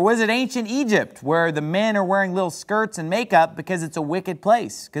 Or was it ancient Egypt where the men are wearing little skirts and makeup because it's a wicked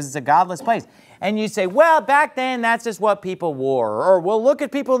place, because it's a godless place? And you say, well, back then that's just what people wore. Or, well, look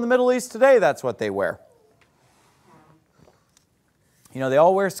at people in the Middle East today, that's what they wear. They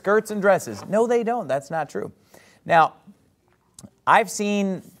all wear skirts and dresses. No, they don't. That's not true. Now, I've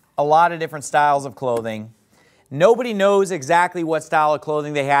seen a lot of different styles of clothing. Nobody knows exactly what style of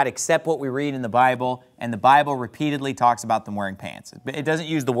clothing they had except what we read in the Bible, and the Bible repeatedly talks about them wearing pants. It doesn't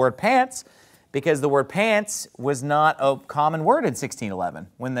use the word pants because the word pants was not a common word in 1611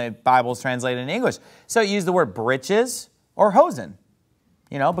 when the Bible was translated in English. So it used the word breeches or hosen,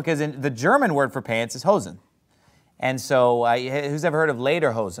 because the German word for pants is hosen. And so who's ever heard of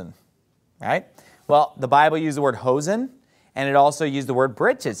lederhosen, right? Well, the Bible used the word hosen, and it also used the word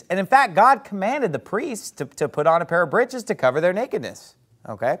breeches. And in fact, God commanded the priests to put on a pair of breeches to cover their nakedness,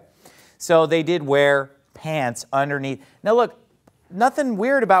 okay? So they did wear pants underneath. Now look, nothing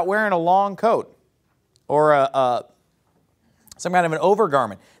weird about wearing a long coat or some kind of an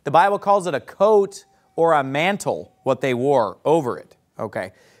overgarment. The Bible calls it a coat or a mantle, what they wore over it,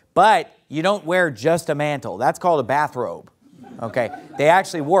 okay? But you don't wear just a mantle. That's called a bathrobe, okay? They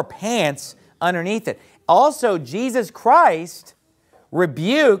actually wore pants underneath it. Also, Jesus Christ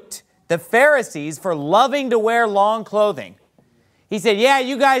rebuked the Pharisees for loving to wear long clothing. He said, yeah,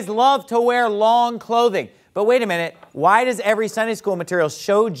 you guys love to wear long clothing. But wait a minute, why does every Sunday school material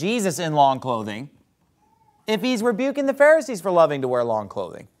show Jesus in long clothing if he's rebuking the Pharisees for loving to wear long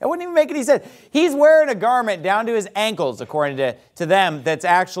clothing? It wouldn't even make any sense. He's wearing a garment down to his ankles, according to them, that's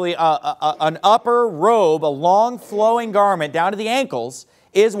actually an upper robe, a long flowing garment down to the ankles,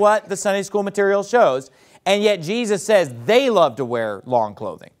 is what the Sunday school material shows. And yet Jesus says they love to wear long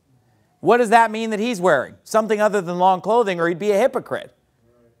clothing. What does that mean that he's wearing? Something other than long clothing, or he'd be a hypocrite.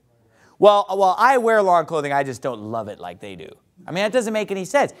 Well, I wear long clothing, I just don't love it like they do. I mean, that doesn't make any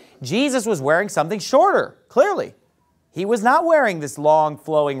sense. Jesus was wearing something shorter, clearly. He was not wearing this long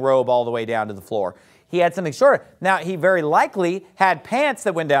flowing robe all the way down to the floor. He had something shorter. Now, he very likely had pants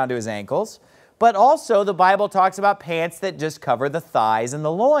that went down to his ankles, but also the Bible talks about pants that just cover the thighs and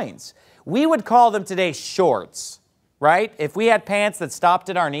the loins. We would call them today shorts, right? If we had pants that stopped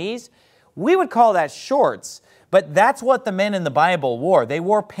at our knees, we would call that shorts. But that's what the men in the Bible wore. They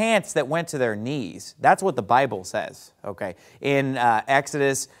wore pants that went to their knees. That's what the Bible says, okay? In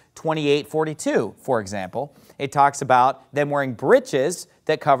Exodus 28:42, for example, it talks about them wearing breeches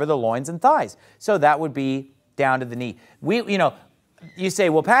that cover the loins and thighs. So that would be down to the knee. You say,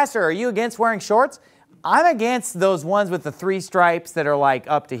 well, Pastor, are you against wearing shorts? I'm against those ones with the 3 stripes that are like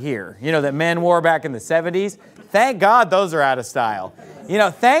up to here, that men wore back in the 70s. Thank God those are out of style.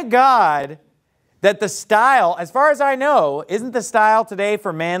 Thank God that the style, as far as I know, isn't the style today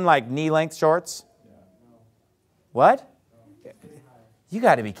for men like knee-length shorts? What? You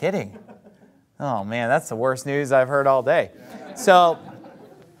got to be kidding. Oh, man, that's the worst news I've heard all day. So,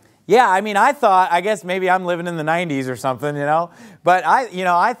 yeah, I mean, I guess maybe I'm living in the 90s or something, But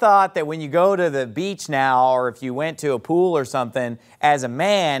I thought that when you go to the beach now, or if you went to a pool or something, as a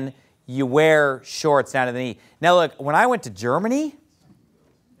man, you wear shorts down to the knee. Now, look, when I went to Germany,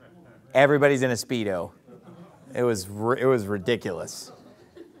 everybody's in a Speedo. It was ridiculous.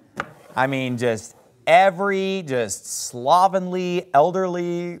 I mean, every slovenly,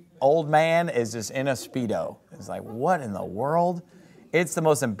 elderly old man is just in a Speedo. It's like, what in the world? It's the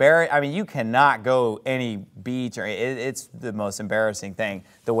most embarrassing. I mean, you cannot go any beach, or it's the most embarrassing thing,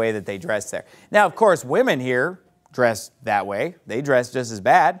 the way that they dress there. Now, of course, women here dress that way. They dress just as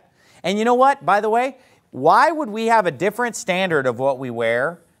bad. And you know what, by the way? Why would we have a different standard of what we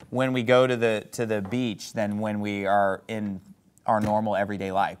wear when we go to the beach than when we are in our normal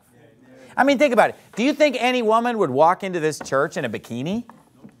everyday life? I mean, think about it. Do you think any woman would walk into this church in a bikini?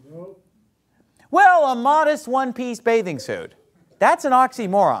 No. Well, a modest one-piece bathing suit. That's an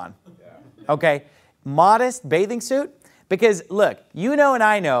oxymoron. Okay? Modest bathing suit? Because, look, you know and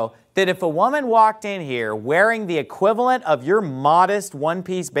I know that if a woman walked in here wearing the equivalent of your modest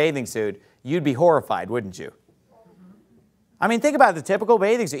one-piece bathing suit, you'd be horrified, wouldn't you? I mean, think about the typical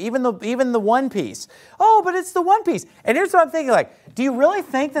bathing suit, even the one piece. Oh, but it's the one piece. And here's what I'm thinking, like, do you really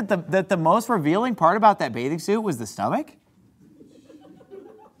think that the most revealing part about that bathing suit was the stomach?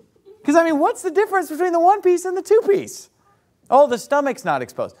 Because, I mean, what's the difference between the one piece and the two piece? Oh, the stomach's not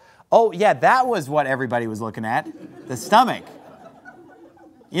exposed. Oh, yeah, that was what everybody was looking at, the stomach.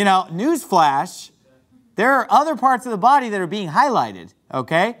 You know, newsflash, there are other parts of the body that are being highlighted,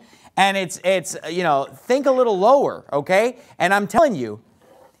 okay? And it's you know, think a little lower, okay? And I'm telling you,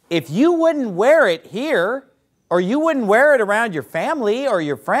 if you wouldn't wear it here, or you wouldn't wear it around your family or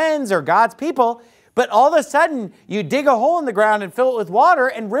your friends or God's people, but all of a sudden you dig a hole in the ground and fill it with water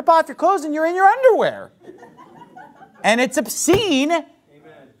and rip off your clothes and you're in your underwear. And it's obscene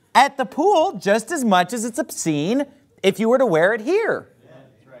at the pool just as much as it's obscene if you were to wear it here.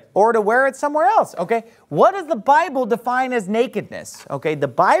 Or to wear it somewhere else, okay? What does the Bible define as nakedness? Okay, the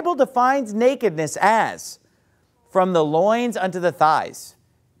Bible defines nakedness as from the loins unto the thighs.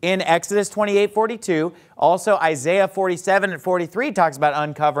 In Exodus 28:42, also Isaiah 47 and 43 talks about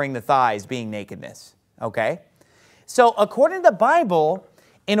uncovering the thighs being nakedness, okay? So according to the Bible,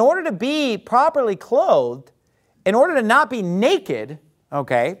 in order to be properly clothed, in order to not be naked,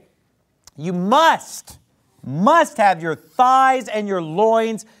 okay, you must have your thighs and your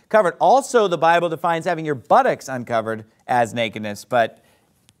loins covered. Also, the Bible defines having your buttocks uncovered as nakedness, but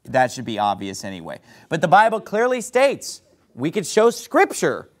that should be obvious anyway. But the Bible clearly states, we could show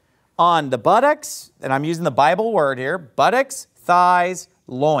scripture on the buttocks, and I'm using the Bible word here, buttocks, thighs,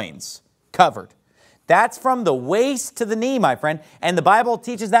 loins, covered. That's from the waist to the knee, my friend, and the Bible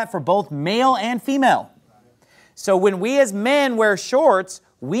teaches that for both male and female. So when we as men wear shorts,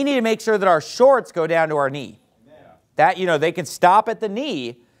 we need to make sure that our shorts go down to our knee. That, you know, they can stop at the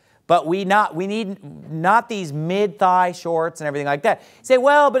knee, but we need not these mid-thigh shorts and everything like that. You say,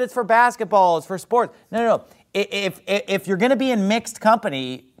 well, but it's for basketball, it's for sports. No. If you're going to be in mixed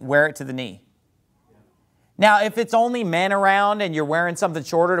company, wear it to the knee. Now, if it's only men around and you're wearing something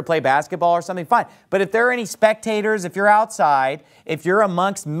shorter to play basketball or something, fine. But if there are any spectators, if you're outside, if you're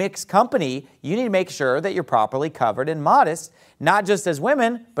amongst mixed company, you need to make sure that you're properly covered and modest, not just as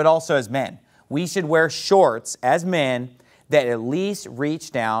women, but also as men. We should wear shorts as men that at least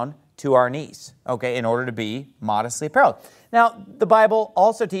reach down to our knees, okay, in order to be modestly apparelled. Now, the Bible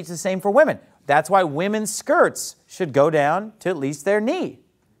also teaches the same for women. That's why women's skirts should go down to at least their knee.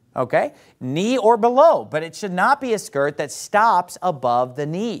 Okay? Knee or below, but it should not be a skirt that stops above the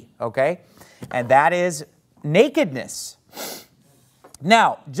knee, okay? And that is nakedness.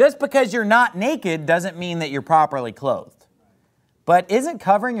 Now, just because you're not naked doesn't mean that you're properly clothed. But isn't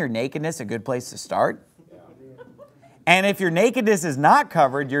covering your nakedness a good place to start? And if your nakedness is not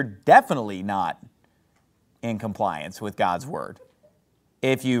covered, you're definitely not in compliance with God's word.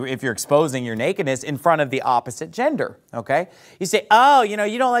 If you're exposing your nakedness in front of the opposite gender, okay? You say, oh, you know,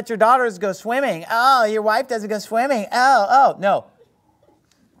 you don't let your daughters go swimming. Oh, your wife doesn't go swimming. Oh, no.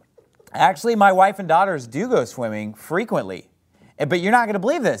 Actually, my wife and daughters do go swimming frequently. But you're not going to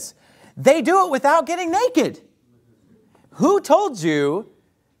believe this. They do it without getting naked. Who told you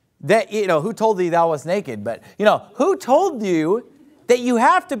that, you know, who told thee thou wast naked? But, you know, who told you that you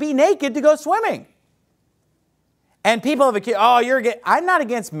have to be naked to go swimming? And people have accused, I'm not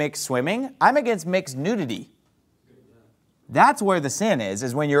against mixed swimming. I'm against mixed nudity. That's where the sin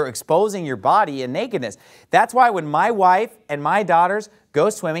is when you're exposing your body in nakedness. That's why when my wife and my daughters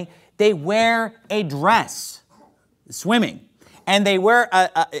go swimming, they wear a dress, swimming. And they wear,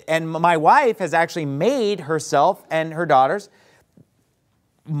 and my wife has actually made herself and her daughters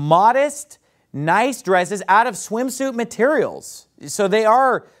modest, nice dresses out of swimsuit materials. So they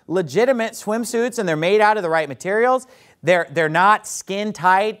are legitimate swimsuits and they're made out of the right materials. They're not skin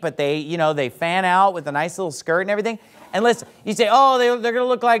tight, but they fan out with a nice little skirt and everything. And listen, you say, oh, they're going to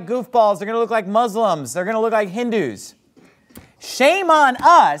look like goofballs. They're going to look like Muslims. They're going to look like Hindus. Shame on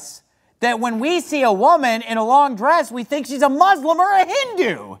us that when we see a woman in a long dress, we think she's a Muslim or a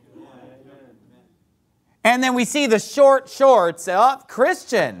Hindu. And then we see the short shorts,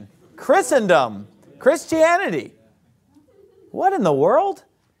 Christian, Christendom, Christianity. What in the world?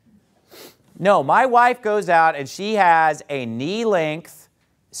 No, my wife goes out and she has a knee-length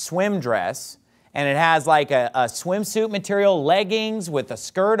swim dress, and it has like a swimsuit material leggings with a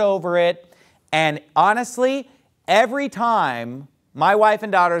skirt over it. And honestly, every time my wife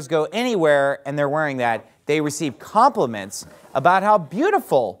and daughters go anywhere and they're wearing that, they receive compliments about how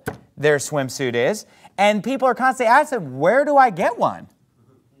beautiful their swimsuit is. And people are constantly asking, where do I get one?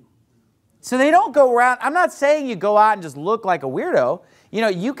 So they don't go around. I'm not saying you go out and just look like a weirdo. You know,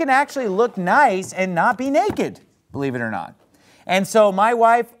 you can actually look nice and not be naked, believe it or not. And so my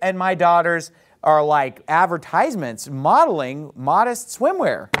wife and my daughters are like advertisements modeling modest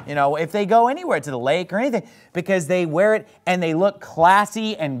swimwear, you know, if they go anywhere to the lake or anything, because they wear it and they look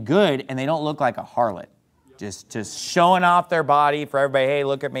classy and good and they don't look like a harlot. Just showing off their body for everybody, hey,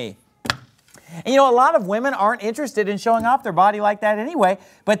 look at me. And you know, a lot of women aren't interested in showing off their body like that anyway,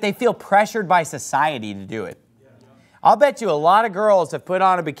 but they feel pressured by society to do it. I'll bet you a lot of girls have put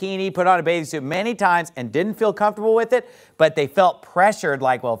on a bikini, put on a bathing suit many times and didn't feel comfortable with it, but they felt pressured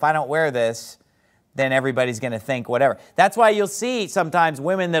like, well, if I don't wear this, then everybody's going to think whatever. That's why you'll see sometimes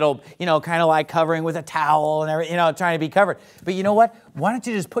women that'll, you know, kind of like covering with a towel and everything, you know, trying to be covered. But you know what? Why don't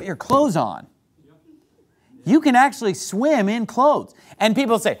you just put your clothes on? You can actually swim in clothes. And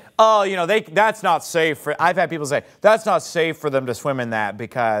people say, oh, you know, that's not safe for, I've had people say, that's not safe for them to swim in that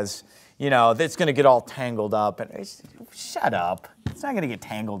because, you know, it's going to get all tangled up. And shut up. It's not going to get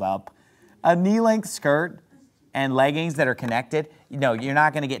tangled up. A knee-length skirt and leggings that are connected, you know, you're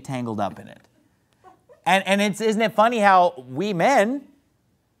not going to get tangled up in it. And isn't it funny how we men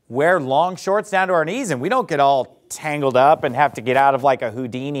wear long shorts down to our knees and we don't get all tangled up and have to get out of like a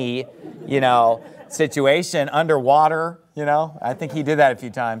Houdini, you know, situation underwater, you know. I think he did that a few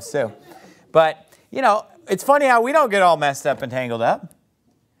times too. But, you know, it's funny how we don't get all messed up and tangled up.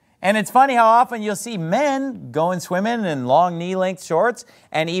 And it's funny how often you'll see men going swimming in long knee-length shorts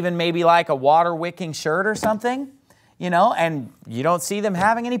and even maybe like a water-wicking shirt or something, you know, and you don't see them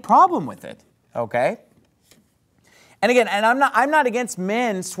having any problem with it, okay? And again, and I'm not against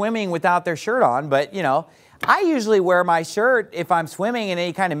men swimming without their shirt on, but, you know, I usually wear my shirt if I'm swimming in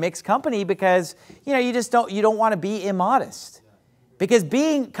any kind of mixed company because, you know, you don't want to be immodest. Because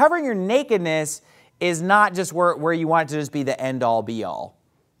covering your nakedness is not just where you want it to just be the end-all, be-all.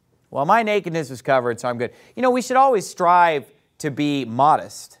 Well, my nakedness was covered, so I'm good. You know, we should always strive to be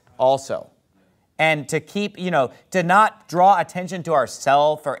modest also. And to keep, you know, to not draw attention to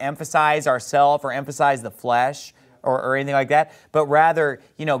ourself or emphasize the flesh or anything like that, but rather,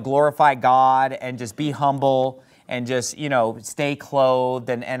 you know, glorify God and just be humble and just, you know, stay clothed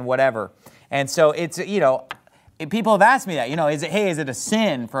and whatever. And so it's, you know, people have asked me that, you know, is it a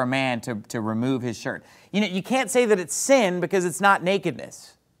sin for a man to remove his shirt? You know, you can't say that it's sin because it's not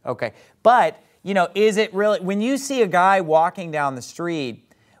nakedness, okay? But, you know, is it really, when you see a guy walking down the street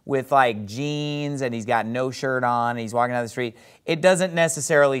with like jeans and he's got no shirt on and he's walking down the street, it doesn't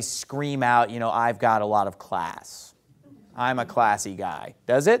necessarily scream out, you know, I've got a lot of class. I'm a classy guy.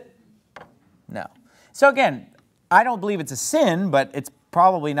 Does it? No. So again, I don't believe it's a sin, but it's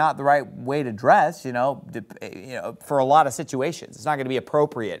probably not the right way to dress, you know, for a lot of situations. It's not going to be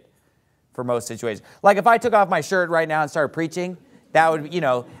appropriate for most situations. Like if I took off my shirt right now and started preaching, that would, you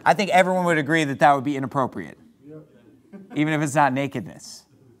know, I think everyone would agree that that would be inappropriate. Even if it's not nakedness.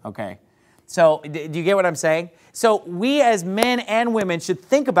 Okay. So do you get what I'm saying? So we as men and women should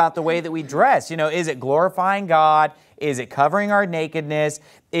think about the way that we dress. You know, is it glorifying God? Is it covering our nakedness?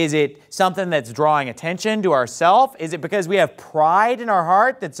 Is it something that's drawing attention to ourselves? Is it because we have pride in our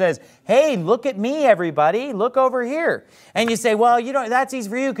heart that says, hey, look at me, everybody. Look over here. And you say, well, you know, that's easy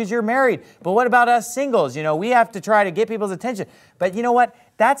for you because you're married. But what about us singles? You know, we have to try to get people's attention. But you know what?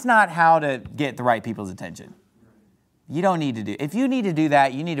 That's not how to get the right people's attention. You don't need to do, if you need to do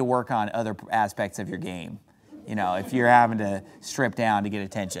that, you need to work on other aspects of your game. You know, if you're having to strip down to get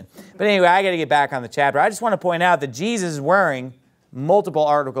attention. But anyway, I got to get back on the chapter. I just want to point out that Jesus is wearing multiple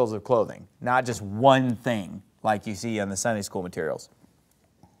articles of clothing, not just one thing like you see on the Sunday school materials.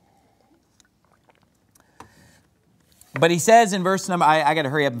 But he says in verse number, I got to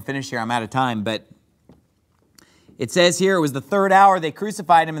hurry up and finish here. I'm out of time, but it says here, it was the third hour they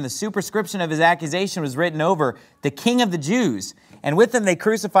crucified him, and the superscription of his accusation was written over, the King of the Jews. And with him they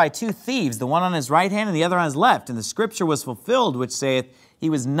crucified two thieves, the one on his right hand and the other on his left. And the scripture was fulfilled, which saith, he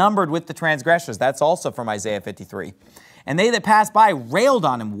was numbered with the transgressors. That's also from Isaiah 53. And they that passed by railed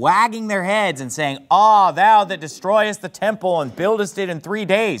on him, wagging their heads and saying, Ah, thou that destroyest the temple and buildest it in 3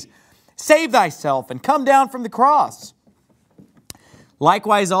 days, save thyself and come down from the cross.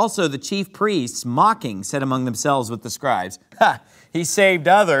 Likewise also the chief priests, mocking, said among themselves with the scribes, Ha! He saved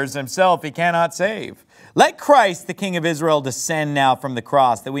others, himself he cannot save. Let Christ, the King of Israel, descend now from the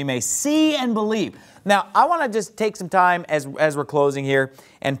cross, that we may see and believe. Now, I want to just take some time as we're closing here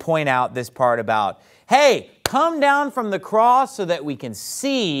and point out this part about, hey, come down from the cross so that we can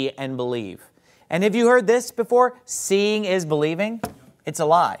see and believe. And have you heard this before? Seeing is believing? It's a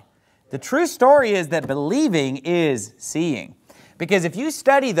lie. The true story is that believing is seeing. Because if you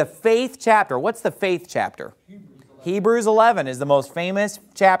study the faith chapter, what's the faith chapter? Hebrews 11 is the most famous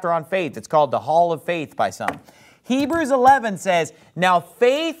chapter on faith. It's called the Hall of Faith by some. Hebrews 11 says, now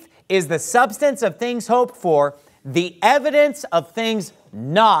faith is the substance of things hoped for, the evidence of things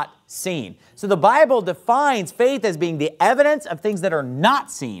not seen. So the Bible defines faith as being the evidence of things that are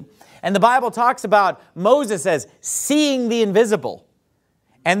not seen. And the Bible talks about Moses as seeing the invisible.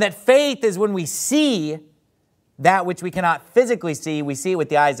 And that faith is when we see that which we cannot physically see, we see it with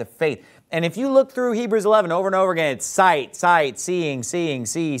the eyes of faith. And if you look through Hebrews 11 over and over again, it's sight, sight, seeing,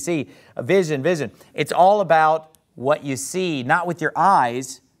 see, vision, vision. It's all about what you see, not with your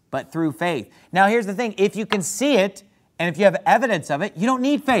eyes, but through faith. Now here's the thing, if you can see it, and if you have evidence of it, you don't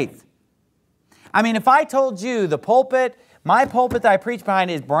need faith. I mean, if I told you the pulpit, my pulpit that I preach behind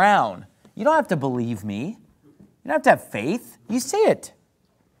is brown, you don't have to believe me. You don't have to have faith. You see it.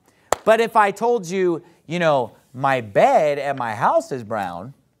 But if I told you, you know, my bed at my house is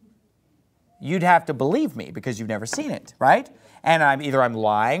brown, you'd have to believe me because you've never seen it, right? And either I'm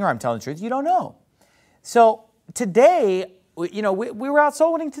lying or I'm telling the truth. You don't know. So today, you know, we were out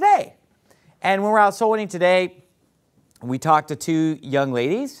soul winning today. And when we're out soul winning today, we talked to two young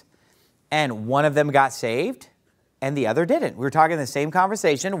ladies, and one of them got saved and the other didn't. We were talking the same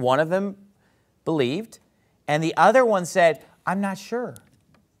conversation. One of them believed, and the other one said, I'm not sure.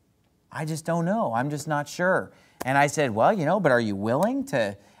 I just don't know. I'm just not sure. And I said, well, you know, but are you willing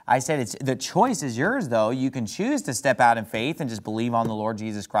to? I said, the choice is yours, though. You can choose to step out in faith and just believe on the Lord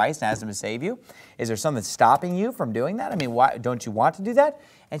Jesus Christ and ask Him to save you. Is there something stopping you from doing that? I mean, why don't you want to do that?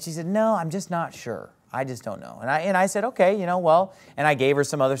 And she said, no, I'm just not sure. I just don't know. And I said, okay, you know, well, and I gave her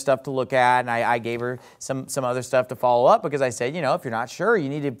some other stuff to look at, and I gave her some other stuff to follow up, because I said, you know, if you're not sure, you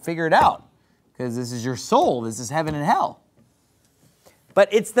need to figure it out, because this is your soul. This is heaven and hell. But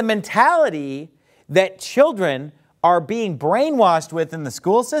it's the mentality that children are being brainwashed with in the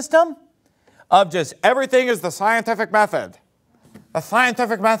school system of just everything is the scientific method. The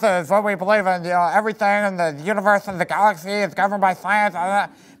scientific method is what we believe in. You know, everything in the universe and the galaxy is governed by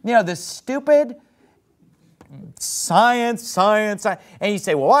science. You know, this stupid science. And you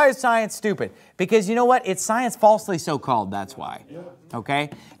say, well, why is science stupid? Because you know what? It's science falsely so-called, that's why. Okay?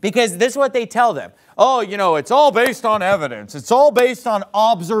 Because this is what they tell them. Oh, you know, it's all based on evidence. It's all based on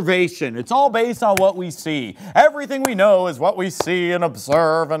observation. It's all based on what we see. Everything we know is what we see and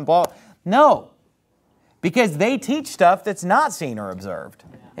observe and blah. No. Because they teach stuff that's not seen or observed.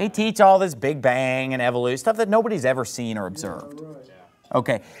 They teach all this Big Bang and evolution, stuff that nobody's ever seen or observed.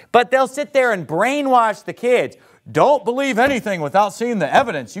 Okay, but they'll sit there and brainwash the kids. Don't believe anything without seeing the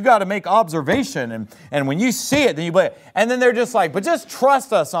evidence. You got to make observation, and when you see it, then you believe it. And then they're just like, but just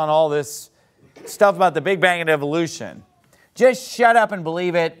trust us on all this stuff about the Big Bang and evolution. Just shut up and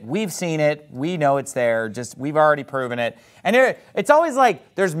believe it. We've seen it. We know it's there. We've already proven it. And it's always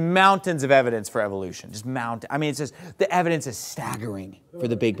like there's mountains of evidence for evolution. I mean, it's just the evidence is staggering for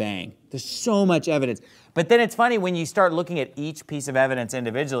the Big Bang. There's so much evidence. But then it's funny when you start looking at each piece of evidence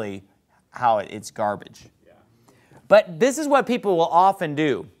individually, how it's garbage. Yeah. But this is what people will often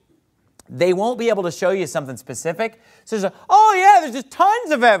do. They won't be able to show you something specific. So there's oh yeah, there's just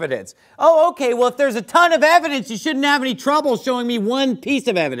tons of evidence. Oh, okay, well, if there's a ton of evidence, you shouldn't have any trouble showing me one piece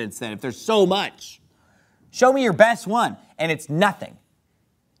of evidence then, if there's so much. Show me your best one, and it's nothing.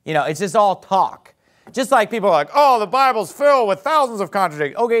 You know, it's just all talk. Just like people are like, oh, the Bible's filled with thousands of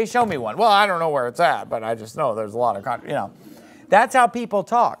contradictions. Okay, show me one. Well, I don't know where it's at, but I just know there's a lot of contradictions. You know, that's how people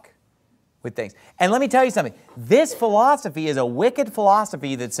talk with things. And let me tell you something. This philosophy is a wicked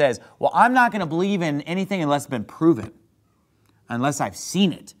philosophy that says, well, I'm not going to believe in anything unless it's been proven, unless I've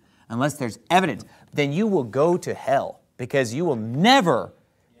seen it, unless there's evidence. Then you will go to hell, because you will never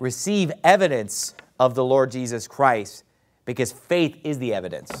receive evidence of the Lord Jesus Christ, because faith is the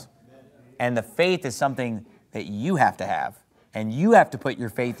evidence. And the faith is something that you have to have, and you have to put your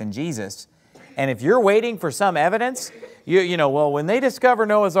faith in Jesus. And if you're waiting for some evidence, you know, well, when they discover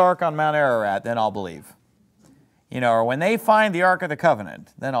Noah's Ark on Mount Ararat, then I'll believe. You know, or when they find the Ark of the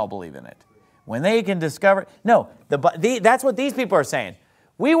Covenant, then I'll believe in it. When they can discover, no, that's what these people are saying.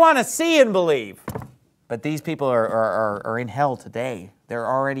 We want to see and believe. But these people are in hell today. They're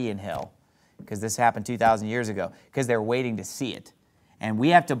already in hell, because this happened 2,000 years ago, because they're waiting to see it. And we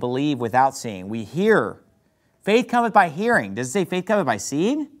have to believe without seeing. We hear. Faith cometh by hearing. Does it say faith cometh by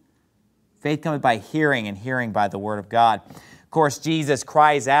seeing? Faith cometh by hearing, and hearing by the word of God. Of course, Jesus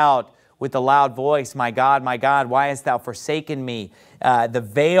cries out with a loud voice, my God, why hast thou forsaken me? The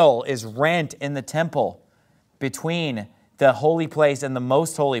veil is rent in the temple between the holy place and the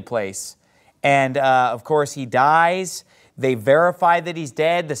most holy place. And of course, he dies. They verify that he's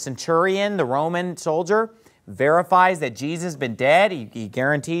dead. The centurion, the Roman soldier, verifies that Jesus has been dead. He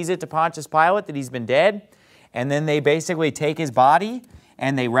guarantees it to Pontius Pilate that he's been dead. And then they basically take his body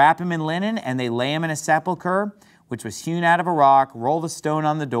and they wrap him in linen and they lay him in a sepulcher, which was hewn out of a rock, roll the stone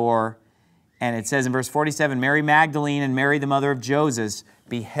on the door. And it says in verse 47, Mary Magdalene and Mary, the mother of Joses,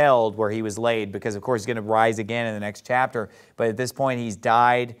 beheld where he was laid, because of course he's going to rise again in the next chapter. But at this point, he's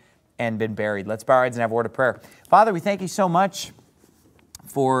died and been buried. Let's bow our heads and have a word of prayer. Father, we thank you so much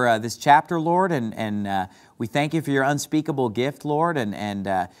for this chapter, Lord, and we thank you for your unspeakable gift, Lord, and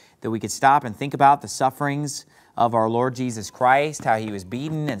that we could stop and think about the sufferings of our Lord Jesus Christ, how he was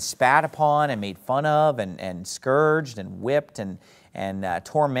beaten and spat upon and made fun of and scourged and whipped and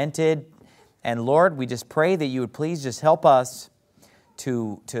tormented. And Lord, we just pray that you would please just help us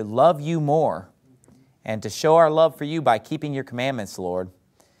to love you more and to show our love for you by keeping your commandments, Lord,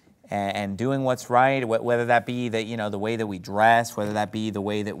 and doing what's right, whether that be the way that we dress, whether that be the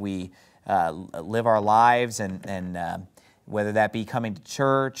way that we live our lives, and whether that be coming to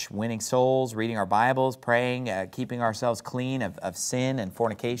church, winning souls, reading our Bibles, praying, keeping ourselves clean of sin and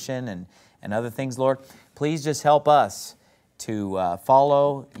fornication and other things, Lord. Please just help us to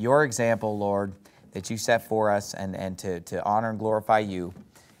follow your example, Lord, that you set for us, and to honor and glorify you.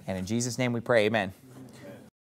 And in Jesus' name we pray, amen.